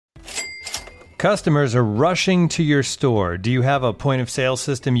Customers are rushing to your store. Do you have a point of sale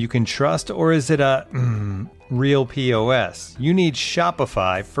system you can trust, or is it a real POS? You need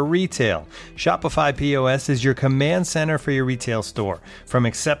Shopify for retail. Shopify POS is your command center for your retail store. From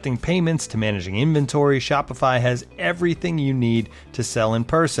accepting payments to managing inventory, Shopify has everything you need to sell in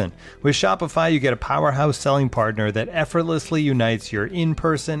person. With Shopify, you get a powerhouse selling partner that effortlessly unites your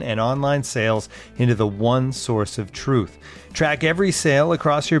in-person and online sales into the one source of truth. Track every sale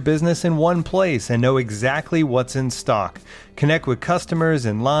across your business in one place and know exactly what's in stock. Connect with customers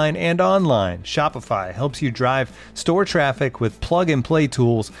in line and online. Shopify helps you drive store traffic with plug-and-play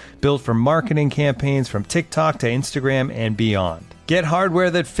tools built for marketing campaigns from TikTok to Instagram and beyond. Get hardware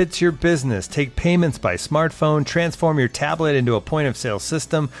that fits your business. Take payments by smartphone, transform your tablet into a point-of-sale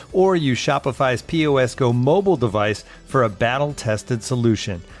system, or use Shopify's POS Go mobile device for a battle-tested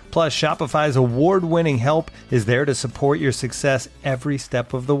solution. Plus, Shopify's award-winning help is there to support your success every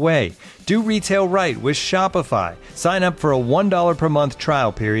step of the way. Do retail right with Shopify. Sign up for a $1 per month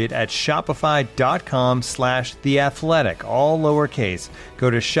trial period at shopify.com/theathletic, all lowercase. Go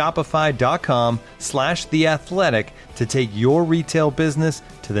to shopify.com/theathletic to take your retail business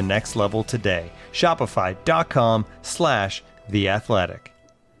to the next level today. Shopify.com/theathletic.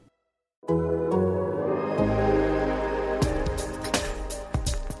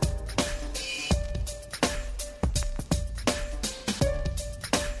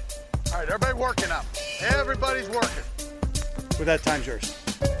 Everybody working up. Everybody's working. With that, time's yours.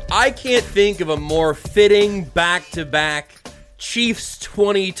 I can't think of a more fitting back-to-back Chiefs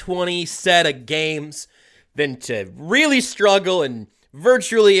 2020 set of games than to really struggle in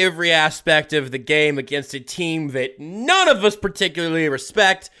virtually every aspect of the game against a team that none of us particularly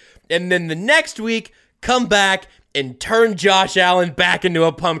respect, and then the next week come back and turn Josh Allen back into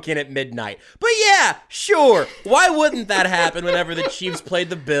a pumpkin at midnight. But yeah, sure, why wouldn't that happen whenever the Chiefs played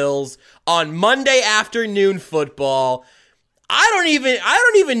the Bills on Monday afternoon football? I don't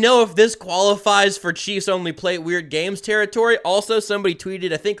even know if this qualifies for Chiefs only play weird games territory. Also, somebody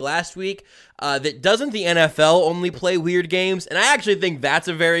tweeted, I think last week, that doesn't the NFL only play weird games? And I actually think that's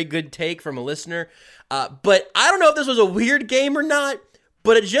a very good take from a listener. But I don't know if this was a weird game or not.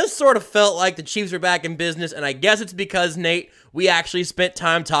 But it just sort of felt like the Chiefs were back in business, and I guess it's because, Nate, we actually spent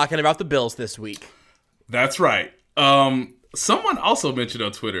time talking about the Bills this week. That's right. Someone also mentioned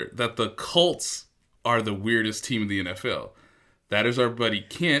on Twitter that the Colts are the weirdest team in the NFL. That is our buddy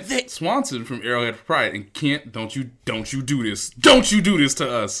Kent Swanson from Arrowhead Pride. And Kent, don't you do this. Don't you do this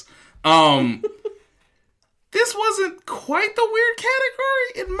to us. This wasn't quite the weird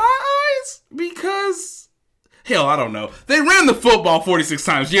category in my eyes because... Hell, I don't know. They ran the football 46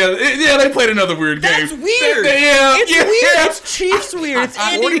 times. Yeah, they played another weird game. That's weird. It's weird. It's Chiefs weird. It's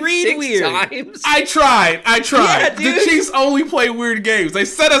Andy Reid weird. Times? I tried. Yeah, dude. The Chiefs only play weird games. They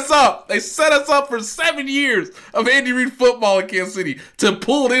set us up. They set us up for 7 years of Andy Reid football in Kansas City to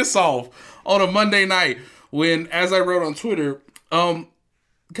pull this off on a Monday night when, as I wrote on Twitter,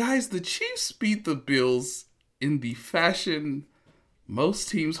 guys, the Chiefs beat the Bills in the fashion most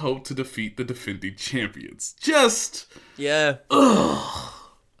teams hope to defeat the defending champions. Just... Yeah. Ugh.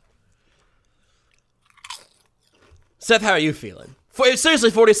 Seth, how are you feeling?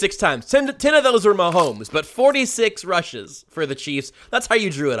 Seriously, 46 times. 10 of those were Mahomes, but 46 rushes for the Chiefs. That's how you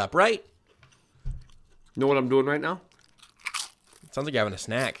drew it up, right? Know what I'm doing right now? Sounds like you're having a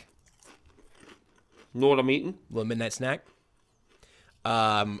snack. Know what I'm eating? A little midnight snack?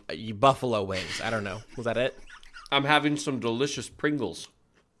 Buffalo wings. I don't know. Was that it? I'm having some delicious Pringles.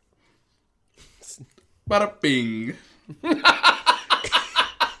 Bada bing.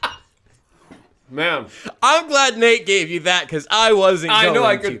 Man. I'm glad Nate gave you that because I wasn't going I know,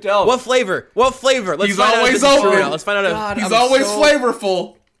 I could tell. What flavor? Let's He's find always out open. Let's find out. He's always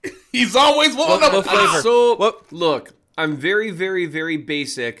flavorful. He's always one of what flavor? Look, I'm very, very, very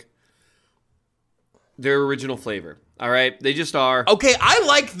basic. Their original flavor. All right? They just are. Okay, I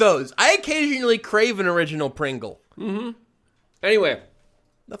like those. I occasionally crave an original Pringle. Mm-hmm. Anyway.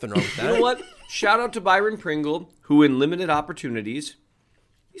 Nothing wrong with that. You know what? Shout out to Byron Pringle, who in limited opportunities,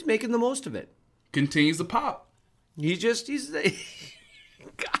 he's making the most of it. Continues to pop. He's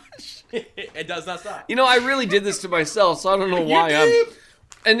gosh. It does not stop. You know, I really did this to myself, so I don't know why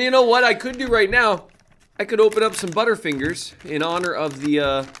And you know what I could do right now? I could open up some Butterfingers in honor of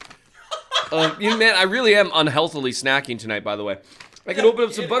the, man, I really am unhealthily snacking tonight, by the way. I could open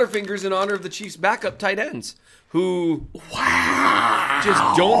up some Butterfingers in honor of the Chiefs' backup tight ends, who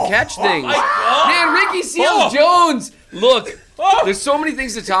just don't catch things. Man, Ricky Seals-Jones! Look, there's so many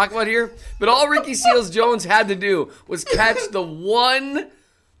things to talk about here, but all Ricky Seals-Jones had to do was catch the one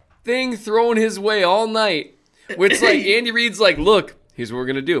thing thrown his way all night, where it's like, Andy Reid's like, look, here's what we're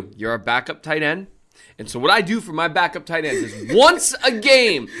going to do. You're our backup tight end. And so what I do for my backup tight ends is once a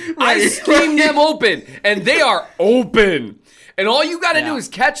game, I scheme them open, and they are open. And all you got to do is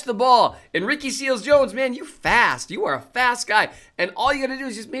catch the ball. And Ricky Seals-Jones, man, you fast. You are a fast guy. And all you got to do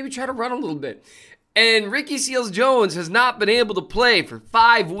is just maybe try to run a little bit. And Ricky Seals-Jones has not been able to play for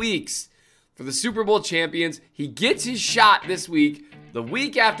 5 weeks for the Super Bowl champions. He gets his shot this week, the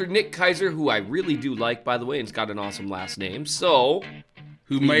week after Nick Keizer, who I really do like, by the way, and he's got an awesome last name. So...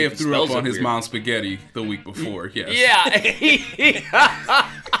 Who may have threw up on his weird. mom's spaghetti the week before, yes. Yeah.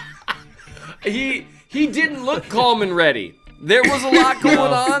 He didn't look calm and ready. There was a lot going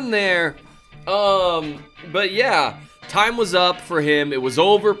on there. But yeah, time was up for him. It was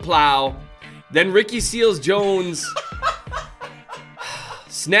over, plow. Then Ricky Seals-Jones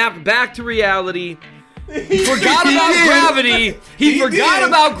snapped back to reality. He forgot about gravity. He forgot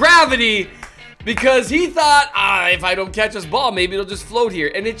about gravity. Because he thought, if I don't catch this ball, maybe it'll just float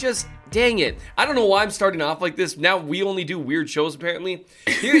here. And it just, dang it. I don't know why I'm starting off like this. Now we only do weird shows, apparently.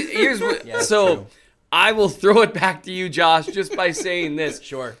 Here's what. So I will throw it back to you, Josh, just by saying this.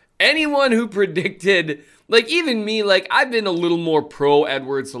 Sure. Anyone who predicted, like even me, like I've been a little more pro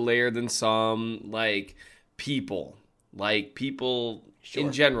Edwards-Helaire than some, like people.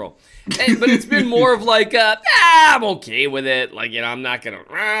 In general. But it's been more of like, I'm okay with it. Like, I'm not going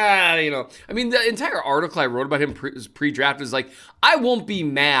to, I mean, the entire article I wrote about him pre-draft is like, I won't be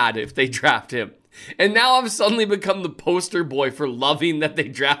mad if they draft him. And now I've suddenly become the poster boy for loving that they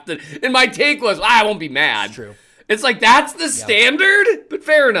drafted. And my take was, I won't be mad. It's true. It's like, that's the standard? But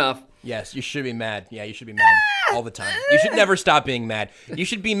fair enough. Yes, you should be mad. Yeah, you should be mad all the time. You should never stop being mad. You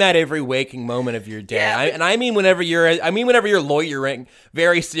should be mad every waking moment of your day. Yeah, I mean whenever you're lawyering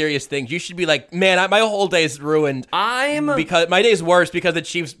very serious things, you should be like, man, my whole day is ruined. Because my day's worse because the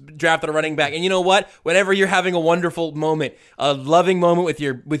Chiefs drafted a running back. And you know what? Whenever you're having a wonderful moment, a loving moment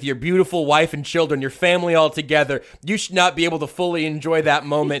with your beautiful wife and children, your family all together, you should not be able to fully enjoy that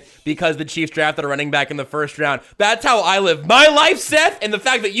moment because the Chiefs drafted a running back in the first round. That's how I live my life, Seth, and the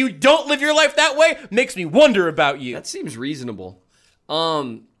fact that you don't live your life that way makes me wonder about you. That seems reasonable.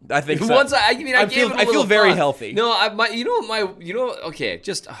 I think so. I feel very healthy. No, okay,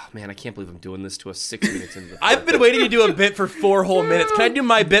 just, oh man, I can't believe I'm doing this to us 6 minutes into the I've been waiting to do a bit for 4 whole minutes. Can I do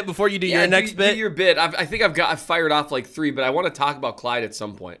my bit before you do your next bit? Do your bit. I think I've fired off like 3, but I want to talk about Clyde at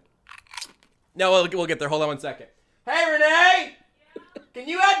some point. No, we'll get there. Hold on 1 second. Hey, Renee! Can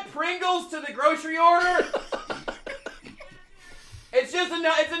you add Pringles to the grocery order? It's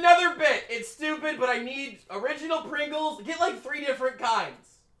another bit. It's stupid, but I need original Pringles. Get like 3 different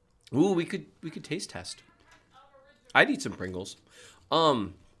kinds. Ooh, we could taste test. I'd eat some Pringles. What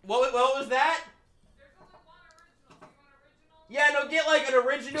was that? Yeah, no, get like an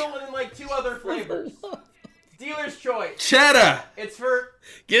original and then like 2 other flavors. Dealer's choice. Cheddar. It's for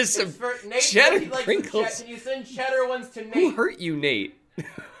Nate. cheddar Pringles. Can you send cheddar ones to Nate? Who hurt you, Nate?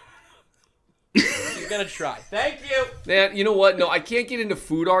 He's gonna try. Thank you. Man, you know what? No, I can't get into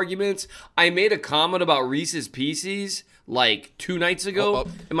food arguments. I made a comment about Reese's Pieces like 2 nights ago,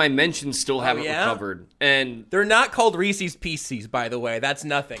 and my mentions still haven't recovered. And they're not called Reese's Pieces, by the way. That's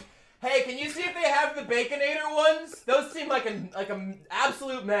nothing. Hey, can you see if they have the Baconator ones? Those seem like an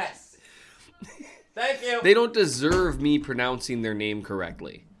absolute mess. Thank you. They don't deserve me pronouncing their name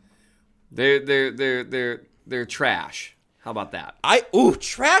correctly. They're trash. How about that?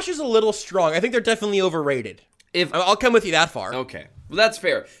 Trash is a little strong. I think they're definitely overrated. I'll come with you that far. Okay. Well, that's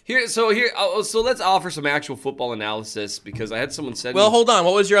fair. So let's offer some actual football analysis because I had someone send me... hold on.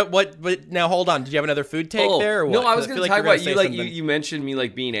 What was your now hold on. Did you have another food take there or what? No, I was going to talk about you mentioned me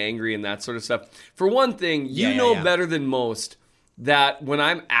like being angry and that sort of stuff. For one thing, you know better than most that when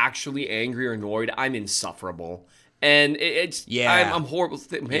I'm actually angry or annoyed, I'm insufferable. And I'm horrible.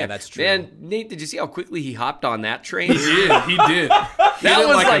 Man, yeah, that's true. Man, Nate, did you see how quickly he hopped on that train? He did. That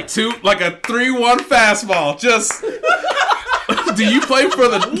was like a 3-1 fastball. Just do you play for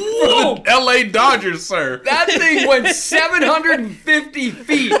the LA Dodgers, sir? That thing went 750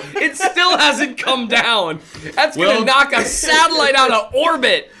 feet. It still hasn't come down. That's gonna knock a satellite out of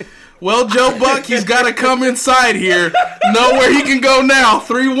orbit. Well, Joe Buck, he's got to come inside here. Know where he can go now.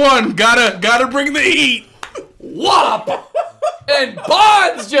 3-1. Gotta bring the heat. Whop! And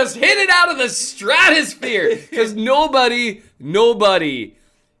Bonds just hit it out of the stratosphere because nobody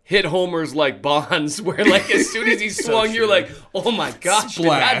hit homers like Bonds, where like as soon as he swung, you're like, oh my gosh,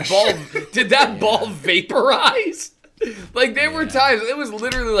 did that ball vaporize? Like there were times it was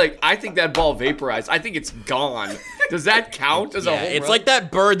literally like, I think that ball vaporized. I think it's gone. Does that count as a home It's run? like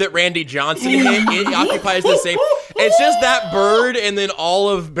that bird that Randy Johnson hit. It occupies the same. It's just that bird and then all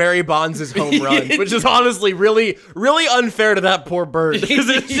of Barry Bonds' home runs, which is honestly really, really unfair to that poor bird because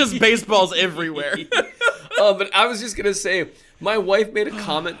it's just baseballs everywhere. But I was just going to say, my wife made a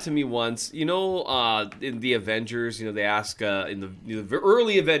comment to me once. You know, in the Avengers, you know, they ask, in the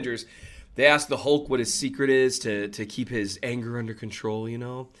early Avengers, they ask the Hulk what his secret is to keep his anger under control, you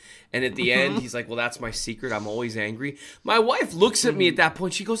know? And at the end, he's like, well, that's my secret. I'm always angry. My wife looks at me at that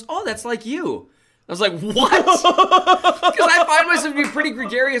point. She goes, oh, that's like you. I was like, what? Because I find myself to be a pretty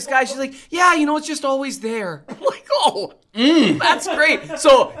gregarious guy. She's like, yeah, you know, it's just always there. I'm like, oh, that's great.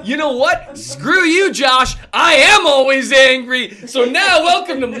 So, you know what? Screw you, Josh. I am always angry. So now,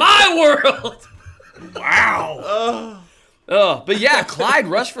 welcome to my world. Wow. But yeah, Clyde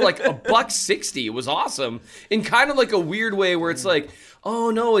rushed for like $160. It was awesome. In kind of like a weird way where it's like, oh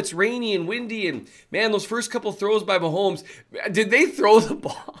no, it's rainy and windy. And man, those first couple throws by Mahomes, did they throw the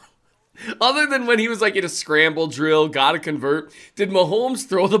ball? Other than when he was like in a scramble drill, got to convert, did Mahomes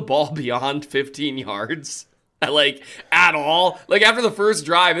throw the ball beyond 15 yards? Like, at all? Like, after the first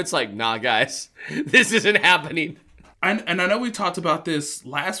drive, it's like, nah, guys, this isn't happening. And I know we talked about this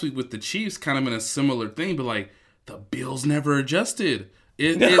last week with the Chiefs, kind of in a similar thing, but like, the Bills never adjusted.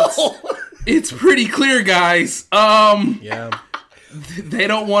 It's pretty clear, guys. Yeah. They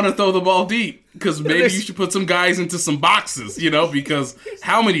don't want to throw the ball deep because maybe you should put some guys into some boxes, you know, because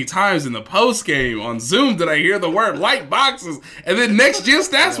how many times in the post game on Zoom did I hear the word light boxes? And then Next Gen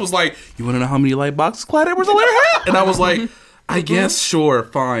Stats was like, you want to know how many light boxes Clyde Edwards-Helaire had? And I was like, I guess, sure,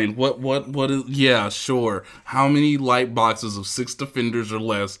 fine. What is, yeah, sure. How many light boxes of 6 defenders or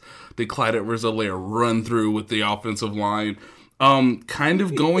less did Clyde Edwards-Helaire run through with the offensive line? Kind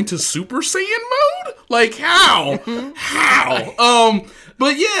of going to Super Saiyan mode? Like, how? How?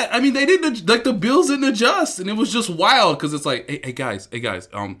 But yeah, I mean, they didn't, like, the Bills didn't adjust, and it was just wild, because it's like, hey guys,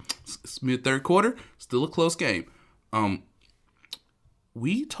 it's mid-third quarter, still a close game.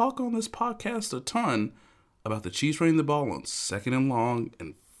 We talk on this podcast a ton about the Chiefs running the ball on 2nd and long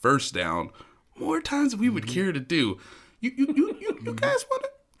and 1st down more times than we would care to do. You guys want to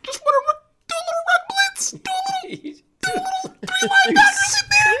do a little run blitz? Do a little 3 linebackers in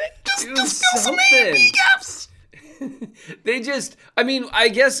there? Just do some A&B gaps. They just, I mean, I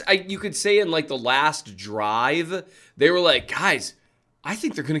guess you could say in like the last drive, they were like, guys, I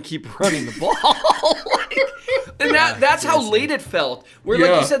think they're going to keep running the ball. And that's how late it felt. Where,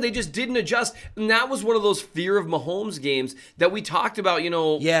 like you said, they just didn't adjust. And that was one of those fear of Mahomes games that we talked about, in the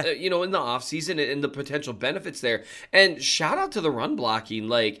offseason and the potential benefits there. And shout out to the run blocking.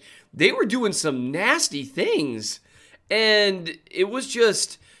 Like, they were doing some nasty things. And it was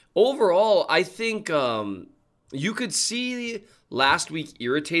just, overall, I think you could see last week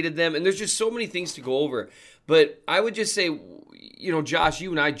irritated them. And there's just so many things to go over. But I would just say, Josh,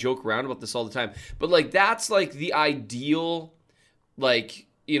 you and I joke around about this all the time. But, like, that's, like, the ideal, like,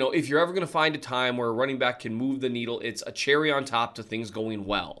 if you're ever going to find a time where a running back can move the needle, it's a cherry on top to things going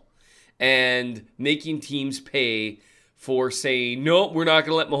well. And making teams pay for saying, no, we're not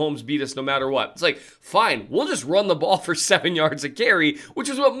going to let Mahomes beat us no matter what. It's like, fine, we'll just run the ball for 7 yards a carry, which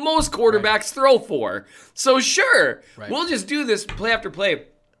is what most quarterbacks throw for. So sure, we'll just do this play after play.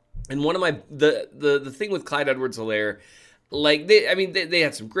 And one of the thing with Clyde Edwards-Helaire, like, they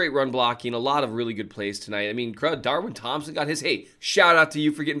had some great run blocking, a lot of really good plays tonight. I mean, Darwin Thompson got his. Hey, shout out to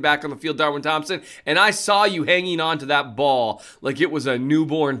you for getting back on the field, Darwin Thompson. And I saw you hanging on to that ball like it was a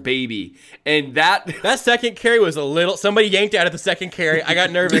newborn baby. And that second carry was somebody yanked out of the second carry. I got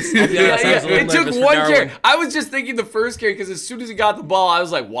nervous. It took one carry. I was just thinking the first carry because as soon as he got the ball, I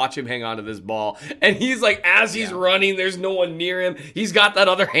was like, watch him hang on to this ball. And he's like, as he's running, there's no one near him. He's got that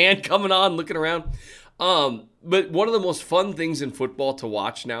other hand coming on, looking around. But one of the most fun things in football to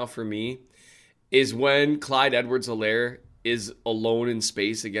watch now for me is when Clyde Edwards-Helaire is alone in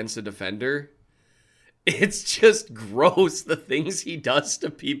space against a defender. It's just gross, the things he does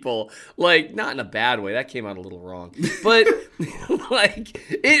to people. Like, not in a bad way. That came out a little wrong. But, like,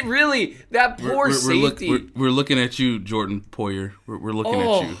 it really, that poor safety. We're looking at you, Jordan Poyer. We're looking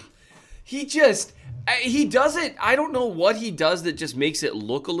at you. He does it. I don't know what he does that just makes it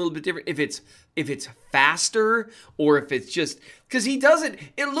look a little bit different. If it's faster or if it's just because he does it.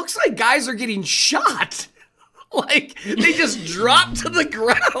 It looks like guys are getting shot. Like they just drop to the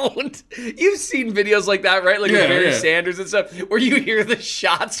ground. You've seen videos like that, right? Like with Barry Sanders and stuff, where you hear the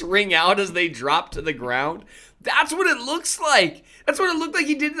shots ring out as they drop to the ground. That's what it looks like. That's what it looked like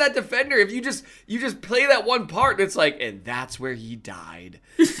he did to that defender. If you just play that one part, and it's like, and that's where he died.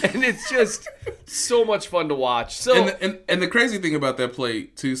 And it's just so much fun to watch. So and the crazy thing about that play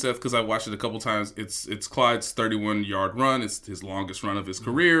too, Seth, because I watched it a couple times. It's Clyde's 31-yard run. It's his longest run of his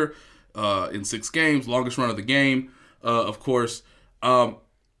career. in 6 games, longest run of the game, of course.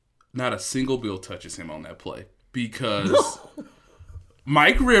 Not a single Bill touches him on that play because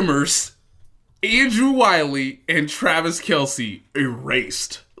Mike Rimmers, Andrew Wiley, and Travis Kelce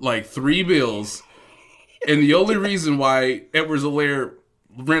erased like 3 Bills. And the only reason why Edwards-Helaire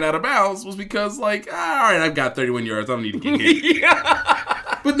ran out of bounds was because, like, all right, I've got 31 yards. I don't need to get hit.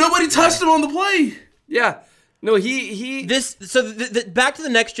 But nobody touched him on the play. Yeah. No, he back to the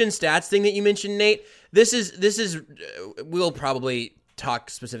next gen stats thing that you mentioned, Nate. This is we'll probably talk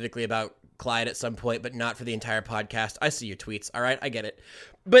specifically about Clyde at some point, but not for the entire podcast. I see your tweets. All right, I get it.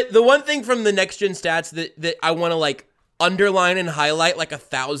 But the one thing from the next gen stats that I want to like underline and highlight like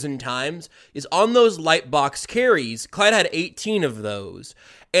 1,000 times is on those light box carries. Clyde had 18 of those,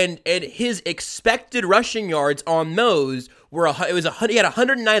 and his expected rushing yards on those were he had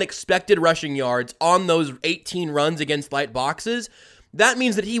 109 expected rushing yards on those 18 runs against light boxes. That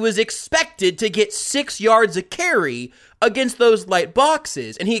means that he was expected to get 6 yards a carry against those light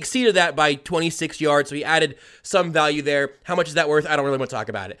boxes, and he exceeded that by 26 yards, so he added some value there. How much is that worth? I don't really want to talk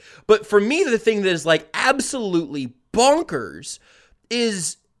about it. But for me, the thing that is like absolutely bonkers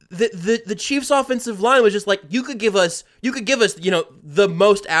is the Chiefs' offensive line was just like, you could give us, the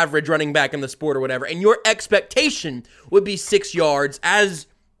most average running back in the sport or whatever, and your expectation would be 6 yards as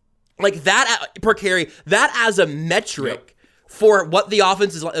like that per carry, that as a metric. Yep. For what the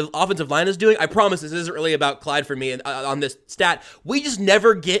offensive line is doing. I promise this isn't really about Clyde for me on this stat. We just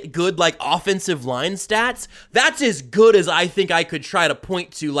never get good, like, offensive line stats. That's as good as I think I could try to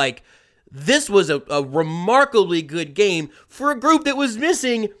point to, like, this was a remarkably good game for a group that was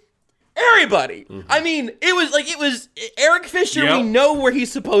missing everybody. Mm-hmm. I mean, it was Eric Fisher. Yep. We know where he's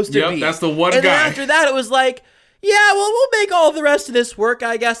supposed to be. That's the one and guy. And after that, it was like, yeah, well, we'll make all the rest of this work,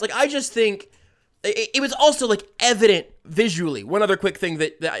 I guess. Like, I just think it was also, like, evident visually. One other quick thing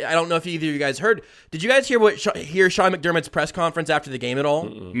that I don't know if either of you guys heard. Did you guys hear Sean McDermott's press conference after the game at all?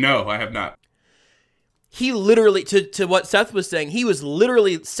 No, I have not. He literally, to what Seth was saying, he was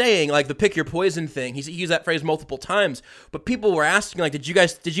literally saying, like, the pick your poison thing. He used that phrase multiple times, but people were asking, like, did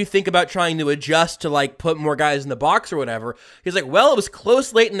you think about trying to adjust to, like, put more guys in the box or whatever? He's like, well, it was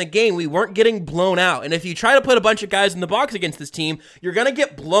close late in the game. We weren't getting blown out, and if you try to put a bunch of guys in the box against this team, you're going to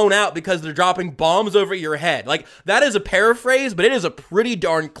get blown out because they're dropping bombs over your head. Like, that is a paraphrase, but it is a pretty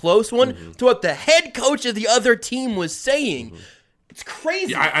darn close one to what the head coach of the other team was saying. It's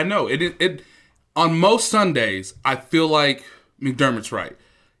crazy. Yeah, I know. It on most Sundays, I feel like McDermott's right.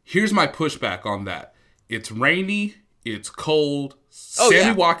 Here's my pushback on that. It's rainy. It's cold.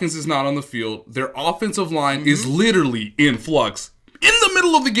 Sammy Watkins is not on the field. Their offensive line is literally in flux in the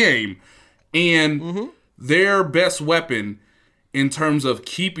middle of the game. And their best weapon in terms of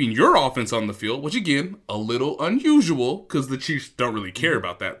keeping your offense on the field, which, again, a little unusual because the Chiefs don't really care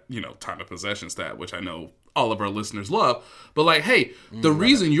about that, time of possession stat, which I know all of our listeners love. But, like, hey, the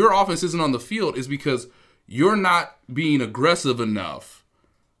reason your offense isn't on the field is because you're not being aggressive enough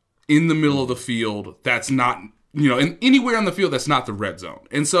in the middle of the field that's not, in anywhere on the field that's not the red zone.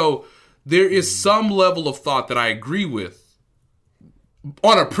 And so there is some level of thought that I agree with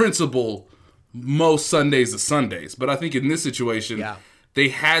on a principle most Sundays are Sundays. But I think in this situation, they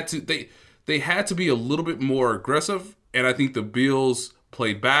had to be a little bit more aggressive, and I think the Bills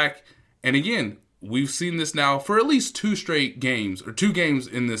played back. And again, we've seen this now for at least 2 straight games, or 2 games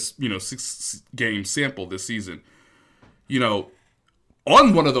in this, 6-game sample this season.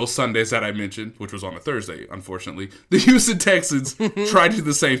 On one of those Sundays that I mentioned, which was on a Thursday, unfortunately, the Houston Texans tried to do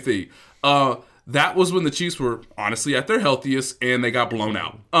the same thing. That was when the Chiefs were honestly at their healthiest, and they got blown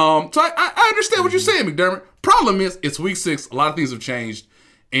out. So I understand what you're saying, McDermott. Problem is, it's week 6. A lot of things have changed,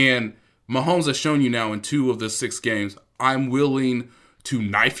 and Mahomes has shown you now in 2 of the 6 games, I'm willing to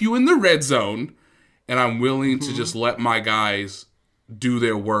knife you in the red zone, and I'm willing to just let my guys do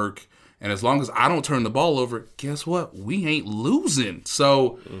their work. And as long as I don't turn the ball over, guess what? We ain't losing.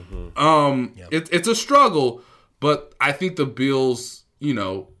 So it's a struggle, but I think the Bills,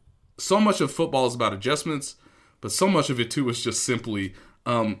 so much of football is about adjustments, but so much of it, too, is just simply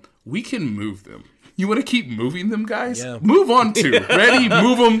we can move them. You want to keep moving them, guys? Yeah. Move on to. Ready,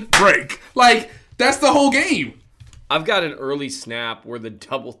 move them, break. Like, that's the whole game. I've got an early snap where the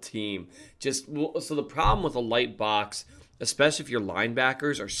double team so the problem with a light box, especially if your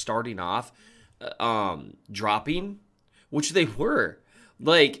linebackers are starting off dropping, which they were.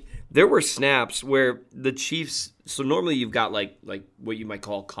 Like, there were snaps where the Chiefs, so normally you've got like what you might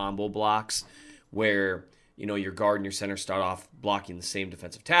call combo blocks, where, your guard and your center start off blocking the same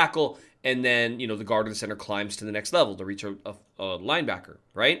defensive tackle, and then, the guard and the center climbs to the next level to reach a linebacker,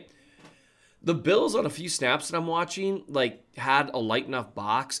 right? The Bills on a few snaps that I'm watching, like, had a light enough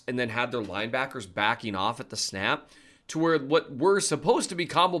box and then had their linebackers backing off at the snap to where what were supposed to be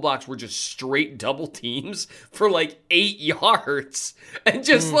combo blocks were just straight double teams for like 8 yards and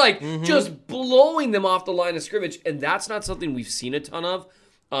just just blowing them off the line of scrimmage. And that's not something we've seen a ton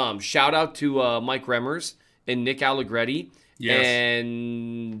of. Shout out to Mike Remmers and Nick Allegretti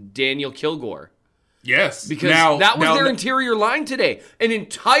and Daniel Kilgore. Yes. Because that was their interior line today. An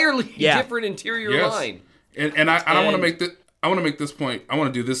entirely different interior line. And I want to make this. I want to make this point. I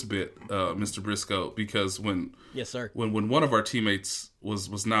want to do this bit, Mr. Briscoe, because when one of our teammates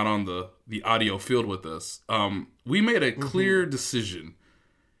was not on the audio field with us, we made a clear decision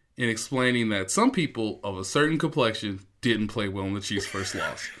in explaining that some people of a certain complexion didn't play well in the Chiefs' first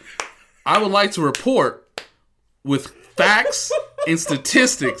loss. I would like to report with facts and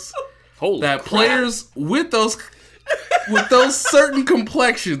statistics that players with those certain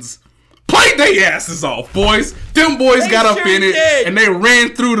complexions played their asses off, boys. Them boys got up in it and they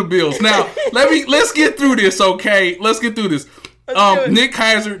ran through the Bills. Now, let's get through this, okay? Let's get through this. Nick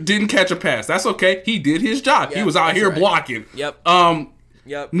Kaiser didn't catch a pass. That's okay. He did his job. He was out here blocking. Yep.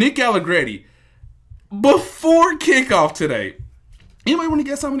 Nick Allegretti, before kickoff today, anybody want to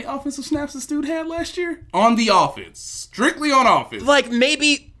guess how many offensive snaps this dude had last year? On the offense. Strictly on offense. Like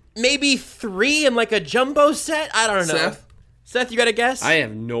maybe 3 in like a jumbo set? I don't know. Seth, you got a guess? I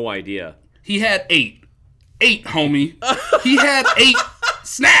have no idea. He had 8. 8, homie. He had 8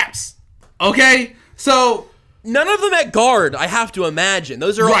 snaps. Okay? So none of them at guard, I have to imagine.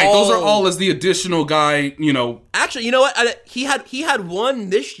 Those are all as the additional guy, Actually, you know what? He had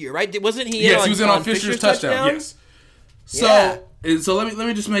one this year, right? Wasn't he? Yes, he was in on Fisher's touchdown. Yes. So let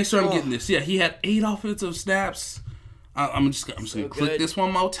me just make sure I'm getting this. Yeah, he had 8 offensive snaps. I'm just gonna click this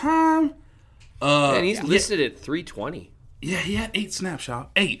one more time. And he's listed at 320. Yeah, he had 8 snaps, y'all.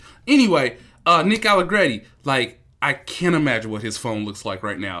 8. Anyway, Nick Allegretti, like, I can't imagine what his phone looks like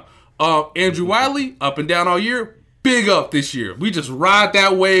right now. Andrew Wiley, up and down all year, big up this year. We just ride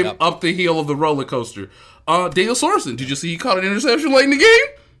that wave up the hill of the roller coaster. Daniel Sorensen, did you see he caught an interception late in the game?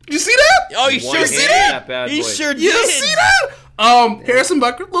 Did you see that? Oh, you sure see that? He sure did. You see that? Harrison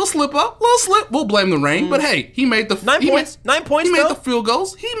Butker, little slip. We'll blame the rain, but hey, he made the 9 points. 9 points. He made the field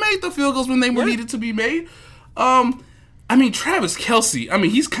goals. He made the field goals when they were needed to be made. I mean, Travis Kelce,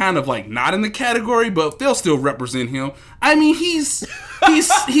 he's kind of like not in the category, but they'll still represent him. I mean, he's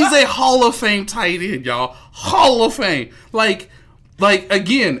a Hall of Fame tight end, y'all. Hall of Fame. Like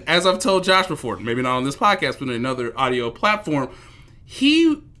again, as I've told Josh before, maybe not on this podcast, but in another audio platform,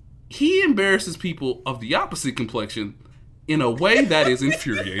 he embarrasses people of the opposite complexion in a way that is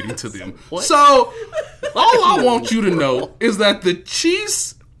infuriating to them. What? So, all I want you to know is that the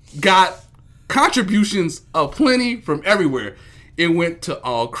Chiefs got contributions aplenty from everywhere. It went to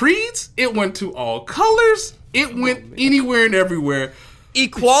all creeds. It went to all colors. It went anywhere and everywhere.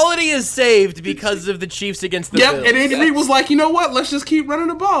 Equality is saved because of the Chiefs against the Bills. And Andy Reid was like, you know what? Let's just keep running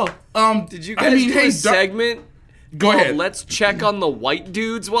the ball. Did you guys do a segment? Go ahead. Let's check on the white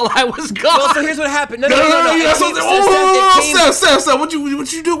dudes while I was gone. Well, so here's what happened. No. Seth, what you do? What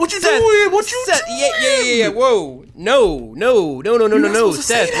you doing? What you doing? Yeah. Whoa. No.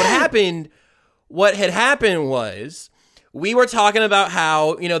 Seth, what had happened was we were talking about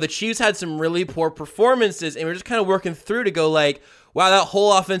how, the Chiefs had some really poor performances, and we were just kind of working through to go like, wow, that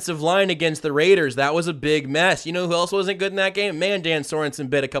whole offensive line against the Raiders, that was a big mess. You know who else wasn't good in that game? Man, Dan Sorensen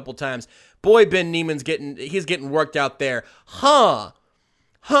bit a couple times. Boy, Ben Neiman's getting worked out there. Huh.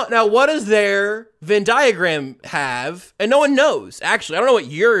 Now, what does their Venn diagram have? And no one knows. Actually,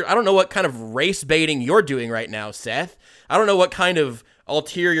 I don't know what kind of race baiting you're doing right now, Seth. I don't know what kind of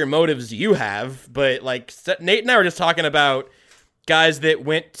ulterior motives you have, but like Nate and I were just talking about guys that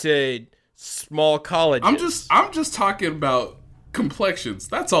went to small colleges. I'm just talking about complexions.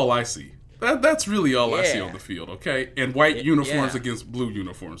 That's all I see. That's really all I see on the field, okay? And white uniforms against blue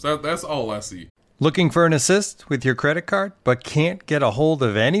uniforms. That's all I see. Looking for an assist with your credit card, but can't get a hold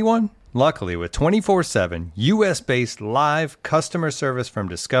of anyone? Luckily, with 24/7 U.S.-based live customer service from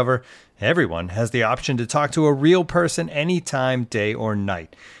Discover, everyone has the option to talk to a real person anytime, day or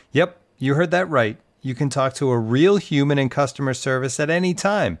night. Yep, you heard that right. You can talk to a real human in customer service at any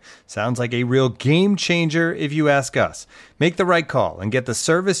time. Sounds like a real game changer if you ask us. Make the right call and get the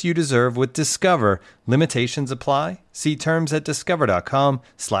service you deserve with Discover. Limitations apply. See terms at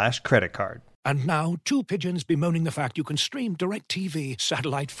discover.com/creditcard. And now, 2 pigeons bemoaning the fact you can stream DirecTV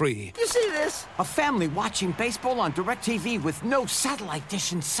satellite-free. You see this? A family watching baseball on DirecTV with no satellite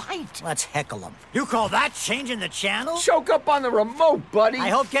dish in sight. Let's heckle them. You call that changing the channel? Choke up on the remote, buddy. I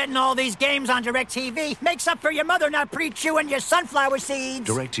hope getting all these games on DirecTV makes up for your mother not pre-chewing your sunflower seeds.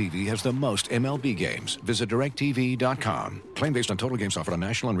 DirecTV has the most MLB games. Visit DirecTV.com. Claim based on total games offered on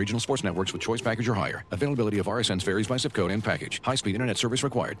national and regional sports networks with choice package or higher. Availability of RSNs varies by zip code and package. High-speed internet service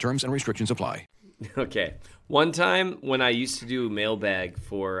required. Terms and restrictions apply. Okay. One time when I used to do mailbag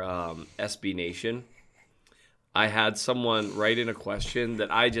for SB Nation, I had someone write in a question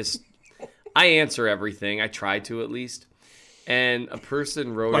that I answer everything. I try to, at least. And a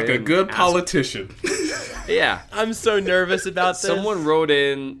person wrote like in. a good politician. Yeah. I'm so nervous about this. Someone wrote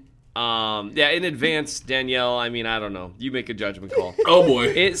in, in advance, Danielle, I mean, I don't know. You make a judgment call. Oh, boy.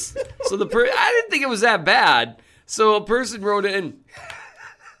 I didn't think it was that bad. So a person wrote in.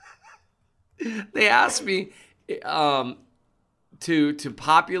 They asked me to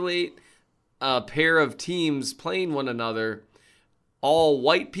populate a pair of teams playing one another, all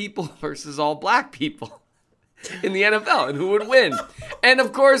white people versus all black people in the NFL, and who would win. And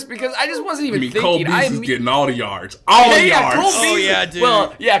of course, because I just wasn't even thinking. Cole Beasley's getting all the yards. All the yards. Cole Beasley, oh, yeah, dude.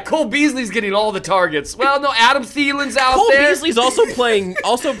 Well, yeah, Cole Beasley's getting all the targets. Well, no, Adam Thielen's out Cole there. Beasley's also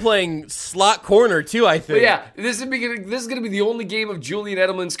playing slot corner too, I think. But yeah, this is going to be the only game of Julian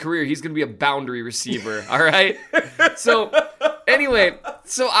Edelman's career. He's going to be a boundary receiver, all right? So, anyway,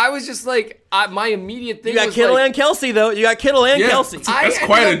 I was just like, my immediate thing was You got Kittle and Kelsey, though. You got Kittle and Kelsey. That's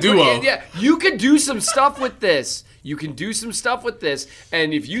quite a duo. Yeah, you could do some stuff with this. You can do some stuff with this,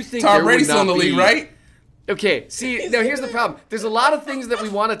 and if you think Tom Brady's on the league, right? Okay, see, now here's the problem. There's a lot of things that we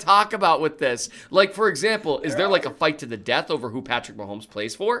want to talk about with this. Like, for example, is there like a fight to the death over who Patrick Mahomes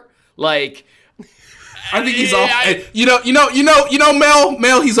plays for? Like, I think he's off.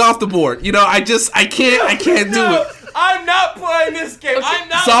 Mel, he's off the board. I can't do it. I'm not playing this game. I'm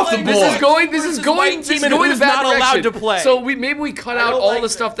not off the playing board. This is going team in a bad not allowed direction. to play. So maybe we cut out all like the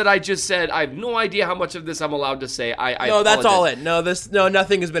stuff that I just said. I have no idea how much of this I'm allowed to say. No, that's all it. No,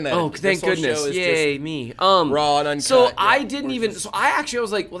 nothing has been edited. Oh, thank goodness! Yay, me. Raw and uncut. So I didn't even. So I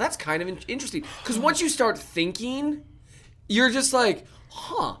was like, well, that's kind of interesting because once you start thinking, you're just like,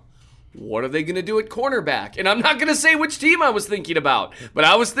 huh. What are they going to do at cornerback? And I'm not going to say which team I was thinking about, but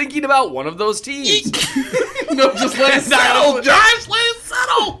I was thinking about one of those teams. Just let it settle, Josh. Let it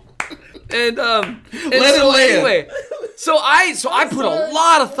settle. And anyway, so I put a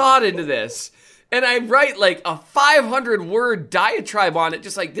lot of thought into this, and I write like a 500-word diatribe on it,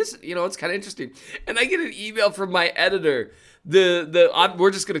 just like this. It's kind of interesting. And I get an email from my editor.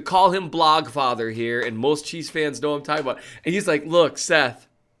 We're just going to call him Blogfather here, and most Chiefs fans know what I'm talking about. And he's like, "Look, Seth."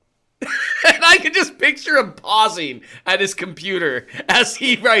 And I can just picture him pausing at his computer as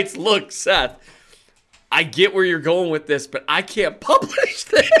he writes, "Look, Seth, I get where you're going with this, but I can't publish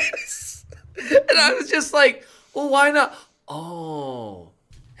this." And I was just like, well, why not? Oh.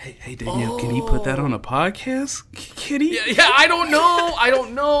 Hey, Danielle, can he put that on a podcast? Can he? Yeah, I don't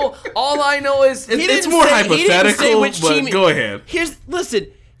know. All I know is it's more hypothetical, but go ahead.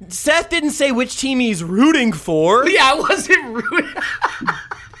 Listen, Seth didn't say which team he's rooting for. Yeah, I wasn't rooting.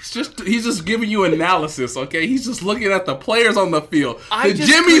 He's just giving you analysis, okay? He's just looking at the players on the field. The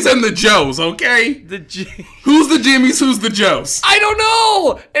Jimmies and the Joes, okay? Who's the Jimmies? Who's the Joes? I don't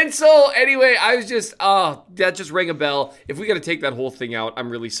know! And so, anyway, I was just, that just rang a bell. If we got to take that whole thing out, I'm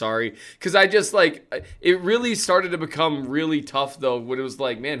really sorry. Because I just, it really started to become really tough, though, when it was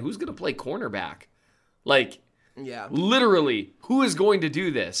like, man, who's going to play cornerback? Yeah. Literally, who is going to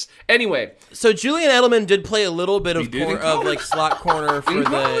do this? Anyway, so Julian Edelman did play a little bit of slot corner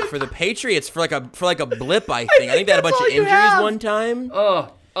for the Patriots for like a blip, I think. I think they had a bunch of injuries one time.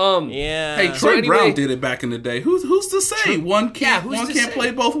 Yeah. Hey, Troy Brown did it back in the day. Who's to say one can't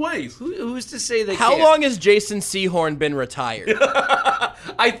play both ways? Who's to say they How can't? long has Jason Sehorn been retired?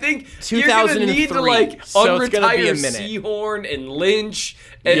 I think 2003. You're gonna need to so it's gonna be a unretire minute. Sehorn and Lynch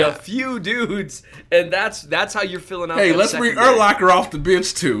and a few dudes, and that's how you're filling out. Hey, let's bring Urlacher off the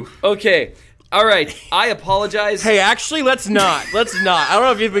bench too. Okay. All right, I apologize. Hey, actually, let's not. I don't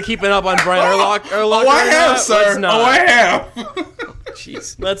know if you've been keeping up on Brian Urlacher. Oh, I have, sir. Oh, I have.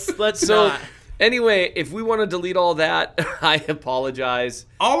 Jeez. Let's so, not. Anyway, if we want to delete all that, I apologize.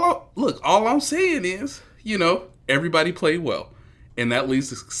 All I'm saying is, everybody played well, and that leads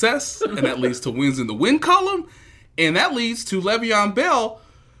to success, and that leads to wins in the win column, and that leads to Le'Veon Bell.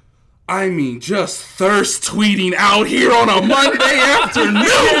 I mean, just thirst tweeting out here on a Monday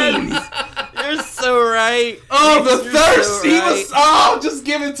afternoon. You're so right. Oh, the thirst. So right. Just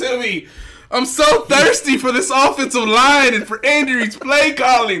give it to me. I'm so thirsty for this offensive line and for Andy Reid's play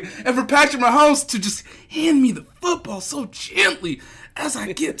calling and for Patrick Mahomes to just hand me the football so gently as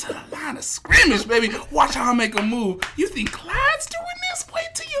I get to the line of scrimmage, baby. Watch how I make a move. You think Clyde's doing this? Wait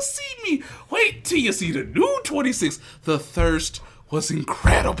till you see me. Wait till you see the new 26. The thirst was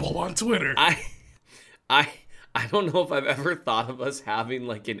incredible on Twitter. I don't know if I've ever thought of us having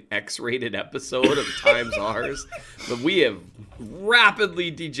like an X-rated episode of Times Ours, but we have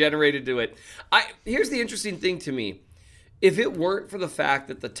rapidly degenerated to it. Here's the interesting thing to me. If it weren't for the fact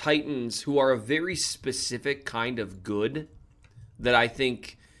that the Titans, who are a very specific kind of good that I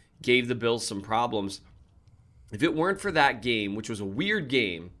think gave the Bills some problems, if it weren't for that game, which was a weird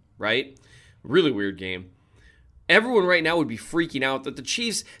game, right? Really weird game. Everyone right now would be freaking out that the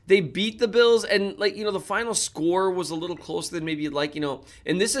Chiefs, they beat the Bills, and the final score was a little closer than maybe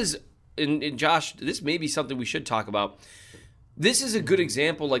and this is, and Josh, this may be something we should talk about. This is a good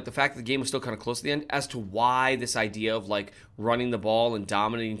example, the fact that the game was still kind of close at the end, as to why this idea of running the ball and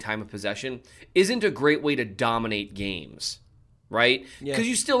dominating time of possession isn't a great way to dominate games, right? Because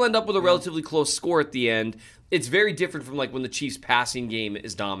you still end up with a relatively close score at the end. It's very different from when the Chiefs passing game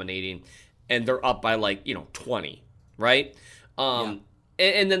is dominating and they're up by 20, right? And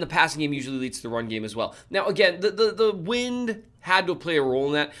then the passing game usually leads to the run game as well. Now, again, the wind had to play a role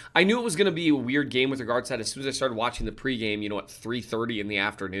in that. I knew it was going to be a weird game with regards to that as soon as I started watching the pregame, at 3:30 in the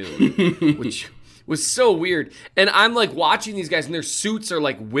afternoon, which was so weird. And I'm watching these guys and their suits are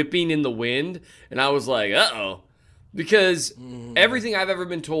whipping in the wind. And I was like, uh-oh. Because everything I've ever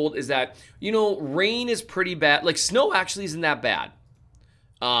been told is that, rain is pretty bad. Snow actually isn't that bad.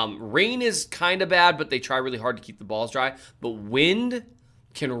 Rain is kind of bad, but they try really hard to keep the balls dry. But wind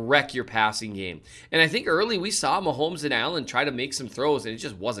can wreck your passing game. And I think early we saw Mahomes and Allen try to make some throws, and it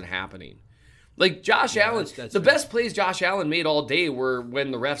just wasn't happening. Josh Allen, the best plays Josh Allen made all day were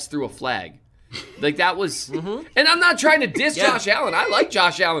when the refs threw a flag. That was... And I'm not trying to diss Josh Allen. I like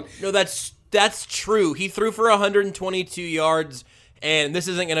Josh Allen. No, that's true. He threw for 122 yards, and this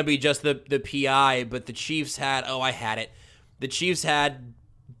isn't going to be just the PI, but the Chiefs had... Oh, I had it. The Chiefs had...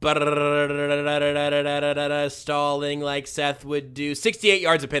 stalling like Seth would do. 68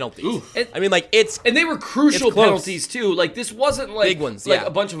 yards of penalties. And they were crucial penalties too. This wasn't big ones, a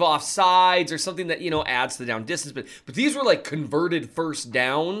bunch of offsides or something that adds to the down distance. But these were converted first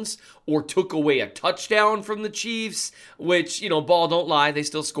downs or took away a touchdown from the Chiefs. Which ball don't lie, they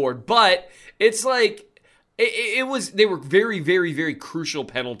still scored. But it's they were very, very, very crucial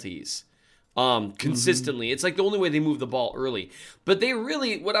penalties. Consistently. It's the only way they move the ball early. But they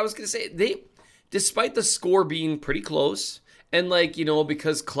really, what I was going to say, despite the score being pretty close, and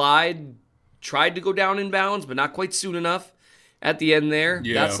because Clyde tried to go down in bounds, but not quite soon enough at the end there.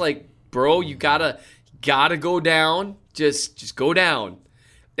 Yeah. That's bro, you gotta go down. Just go down.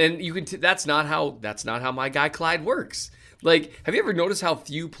 And you can, that's not how my guy Clyde works. Have you ever noticed how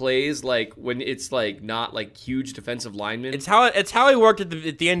few plays, when it's not huge defensive linemen? It's how he worked at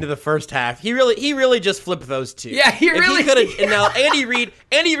the end of the first half. He really just flipped those two. Yeah, he really could have. And now Andy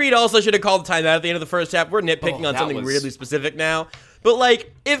Reid also should have called the timeout at the end of the first half. We're nitpicking on something really specific now. But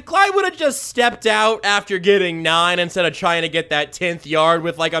if Clyde would have just stepped out after getting 9 instead of trying to get that 10th yard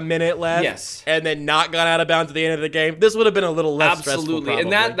with a minute left, and then not gone out of bounds at the end of the game, this would have been a little less stressful. Probably.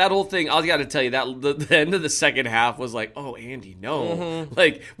 And that whole thing, I got to tell you, that the end of the second half was oh, Andy, no,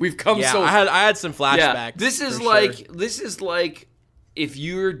 we've come so. I had some flashbacks. Yeah, this is if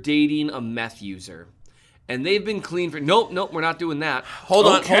you're dating a meth user. And they've been clean for... Nope, we're not doing that. Hold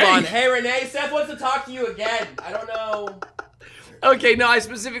on. Hey, Renee, Seth wants to talk to you again. I don't know. Okay, no, I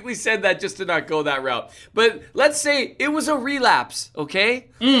specifically said that just to not go that route. But let's say it was a relapse, okay?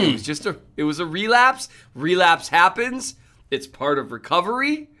 It was a relapse. Relapse happens. It's part of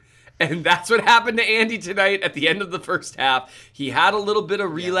recovery. And that's what happened to Andy tonight at the end of the first half. He had a little bit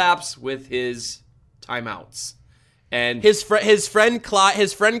of relapse with his timeouts. And his friend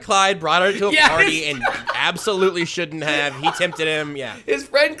Clyde brought her to a party and absolutely shouldn't have. He tempted him. Yeah. His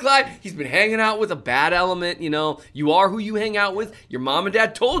friend Clyde, he's been hanging out with a bad element. You are who you hang out with. Your mom and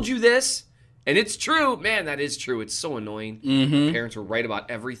dad told you this, and it's true. Man, that is true. It's so annoying. Mm-hmm. Parents were right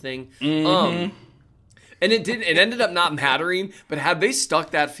about everything. Mm-hmm. And it ended up not mattering. But had they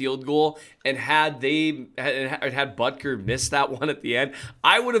stuck that field goal and had Butker missed that one at the end,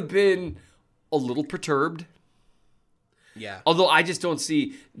 I would have been a little perturbed. Yeah. Although I just don't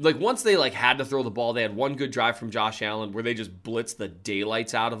see, once they had to throw the ball, they had one good drive from Josh Allen where they just blitzed the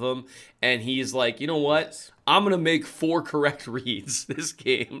daylights out of him. And he's you know what? I'm going to make 4 correct reads this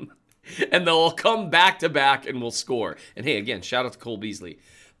game. And they'll come back to back and we'll score. And hey, again, shout out to Cole Beasley.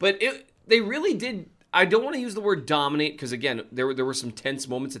 But they really did, I don't want to use the word dominate because, again, there were some tense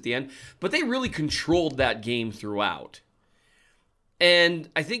moments at the end, but they really controlled that game throughout. And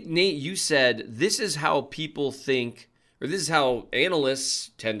I think, Nate, you said this is how people think, or this is how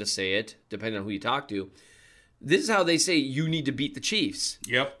analysts tend to say it, depending on who you talk to. This is how they say you need to beat the Chiefs.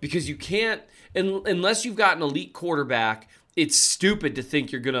 Yep. Because you can't, unless you've got an elite quarterback, it's stupid to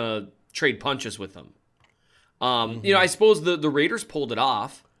think you're going to trade punches with them. I suppose the Raiders pulled it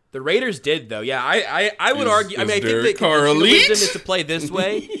off. The Raiders did, though. Yeah, I would argue. I mean, I think Derek that Carr the elite? wisdom is to play this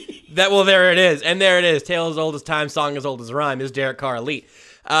way. There it is, and there it is. Tale as old as time, song as old as rhyme. Is Derek Carr elite?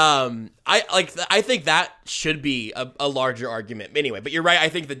 I think that should be a larger argument. Anyway, but you're right. I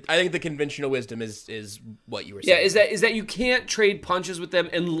think the conventional wisdom is what you were saying. Yeah, is that you can't trade punches with them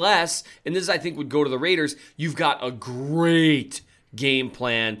unless, and this I think would go to the Raiders, you've got a great game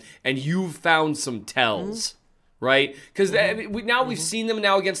plan and you've found some tells. Right? Because we've seen them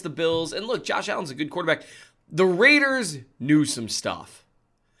now against the Bills. And look, Josh Allen's a good quarterback. The Raiders knew some stuff.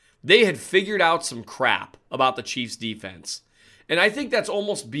 They had figured out some crap about the Chiefs' defense. And I think that's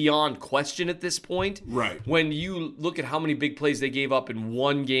almost beyond question at this point. Right. When you look at how many big plays they gave up in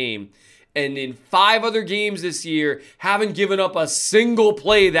one game. And in 5 other games this year, haven't given up a single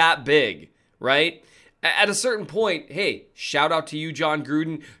play that big. Right? At a certain point, hey, shout out to you, John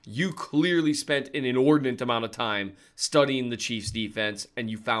Gruden. You clearly spent an inordinate amount of time studying the Chiefs' defense, and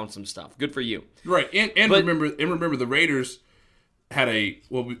you found some stuff. Good for you. Right, and remember the Raiders had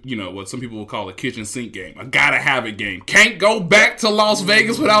what some people will call a kitchen sink game, a gotta have it game. Can't go back to Las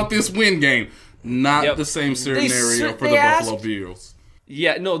Vegas without this win game. Not the same scenario for the Buffalo Bills.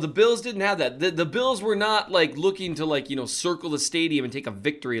 Yeah, no, the Bills didn't have that. The Bills were not looking to circle the stadium and take a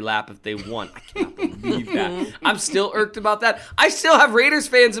victory lap if they won. I cannot believe that. I'm still irked about that. I still have Raiders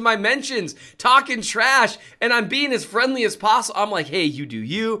fans in my mentions talking trash, and I'm being as friendly as possible. I'm like, hey, you do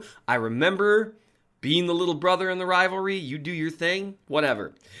you. I remember being the little brother in the rivalry. You do your thing.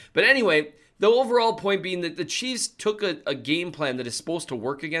 Whatever. But anyway, the overall point being that the Chiefs took a game plan that is supposed to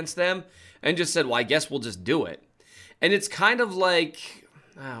work against them and just said, well, I guess we'll just do it. And it's kind of like,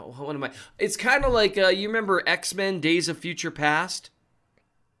 It's kind of like, you remember X-Men Days of Future Past?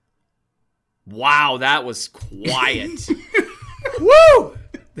 Wow, that was quiet. Woo!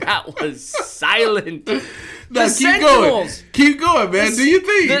 That was silent. No, keep going, man. Do you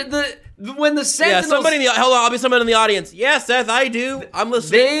think? When the Sentinels... Yeah, hold on, I'll be someone in the audience. Yeah, Seth, I do. I'm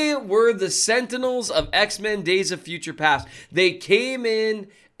listening. They were the Sentinels of X-Men Days of Future Past. They came in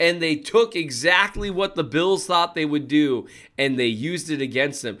and they took exactly what the Bills thought they would do, and they used it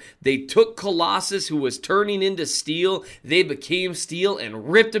against them. They took Colossus, who was turning into steel. They became steel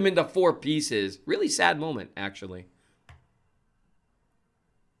and ripped him into 4 pieces. Really sad moment, actually.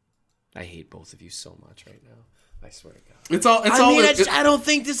 I hate both of you so much right now. I swear to God. I don't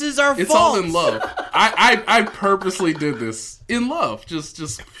think this is our fault. It's all in love. I purposely did this in love,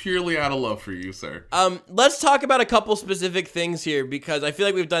 just purely out of love for you, sir. Let's talk about a couple specific things here because I feel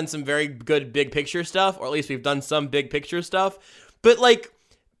like we've done some very good big picture stuff, or at least we've done some big picture stuff. But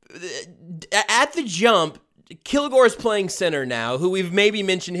at the jump, Kilgore's playing center now, who we've maybe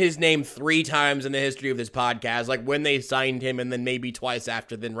mentioned his name 3 times in the history of this podcast, like when they signed him and then maybe twice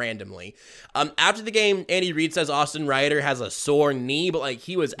after, then randomly. After the game, Andy Reid says Austin Ryder has a sore knee, but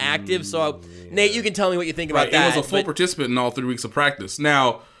he was active. So, Nate, you can tell me what you think about that. He was a full participant in all 3 weeks of practice.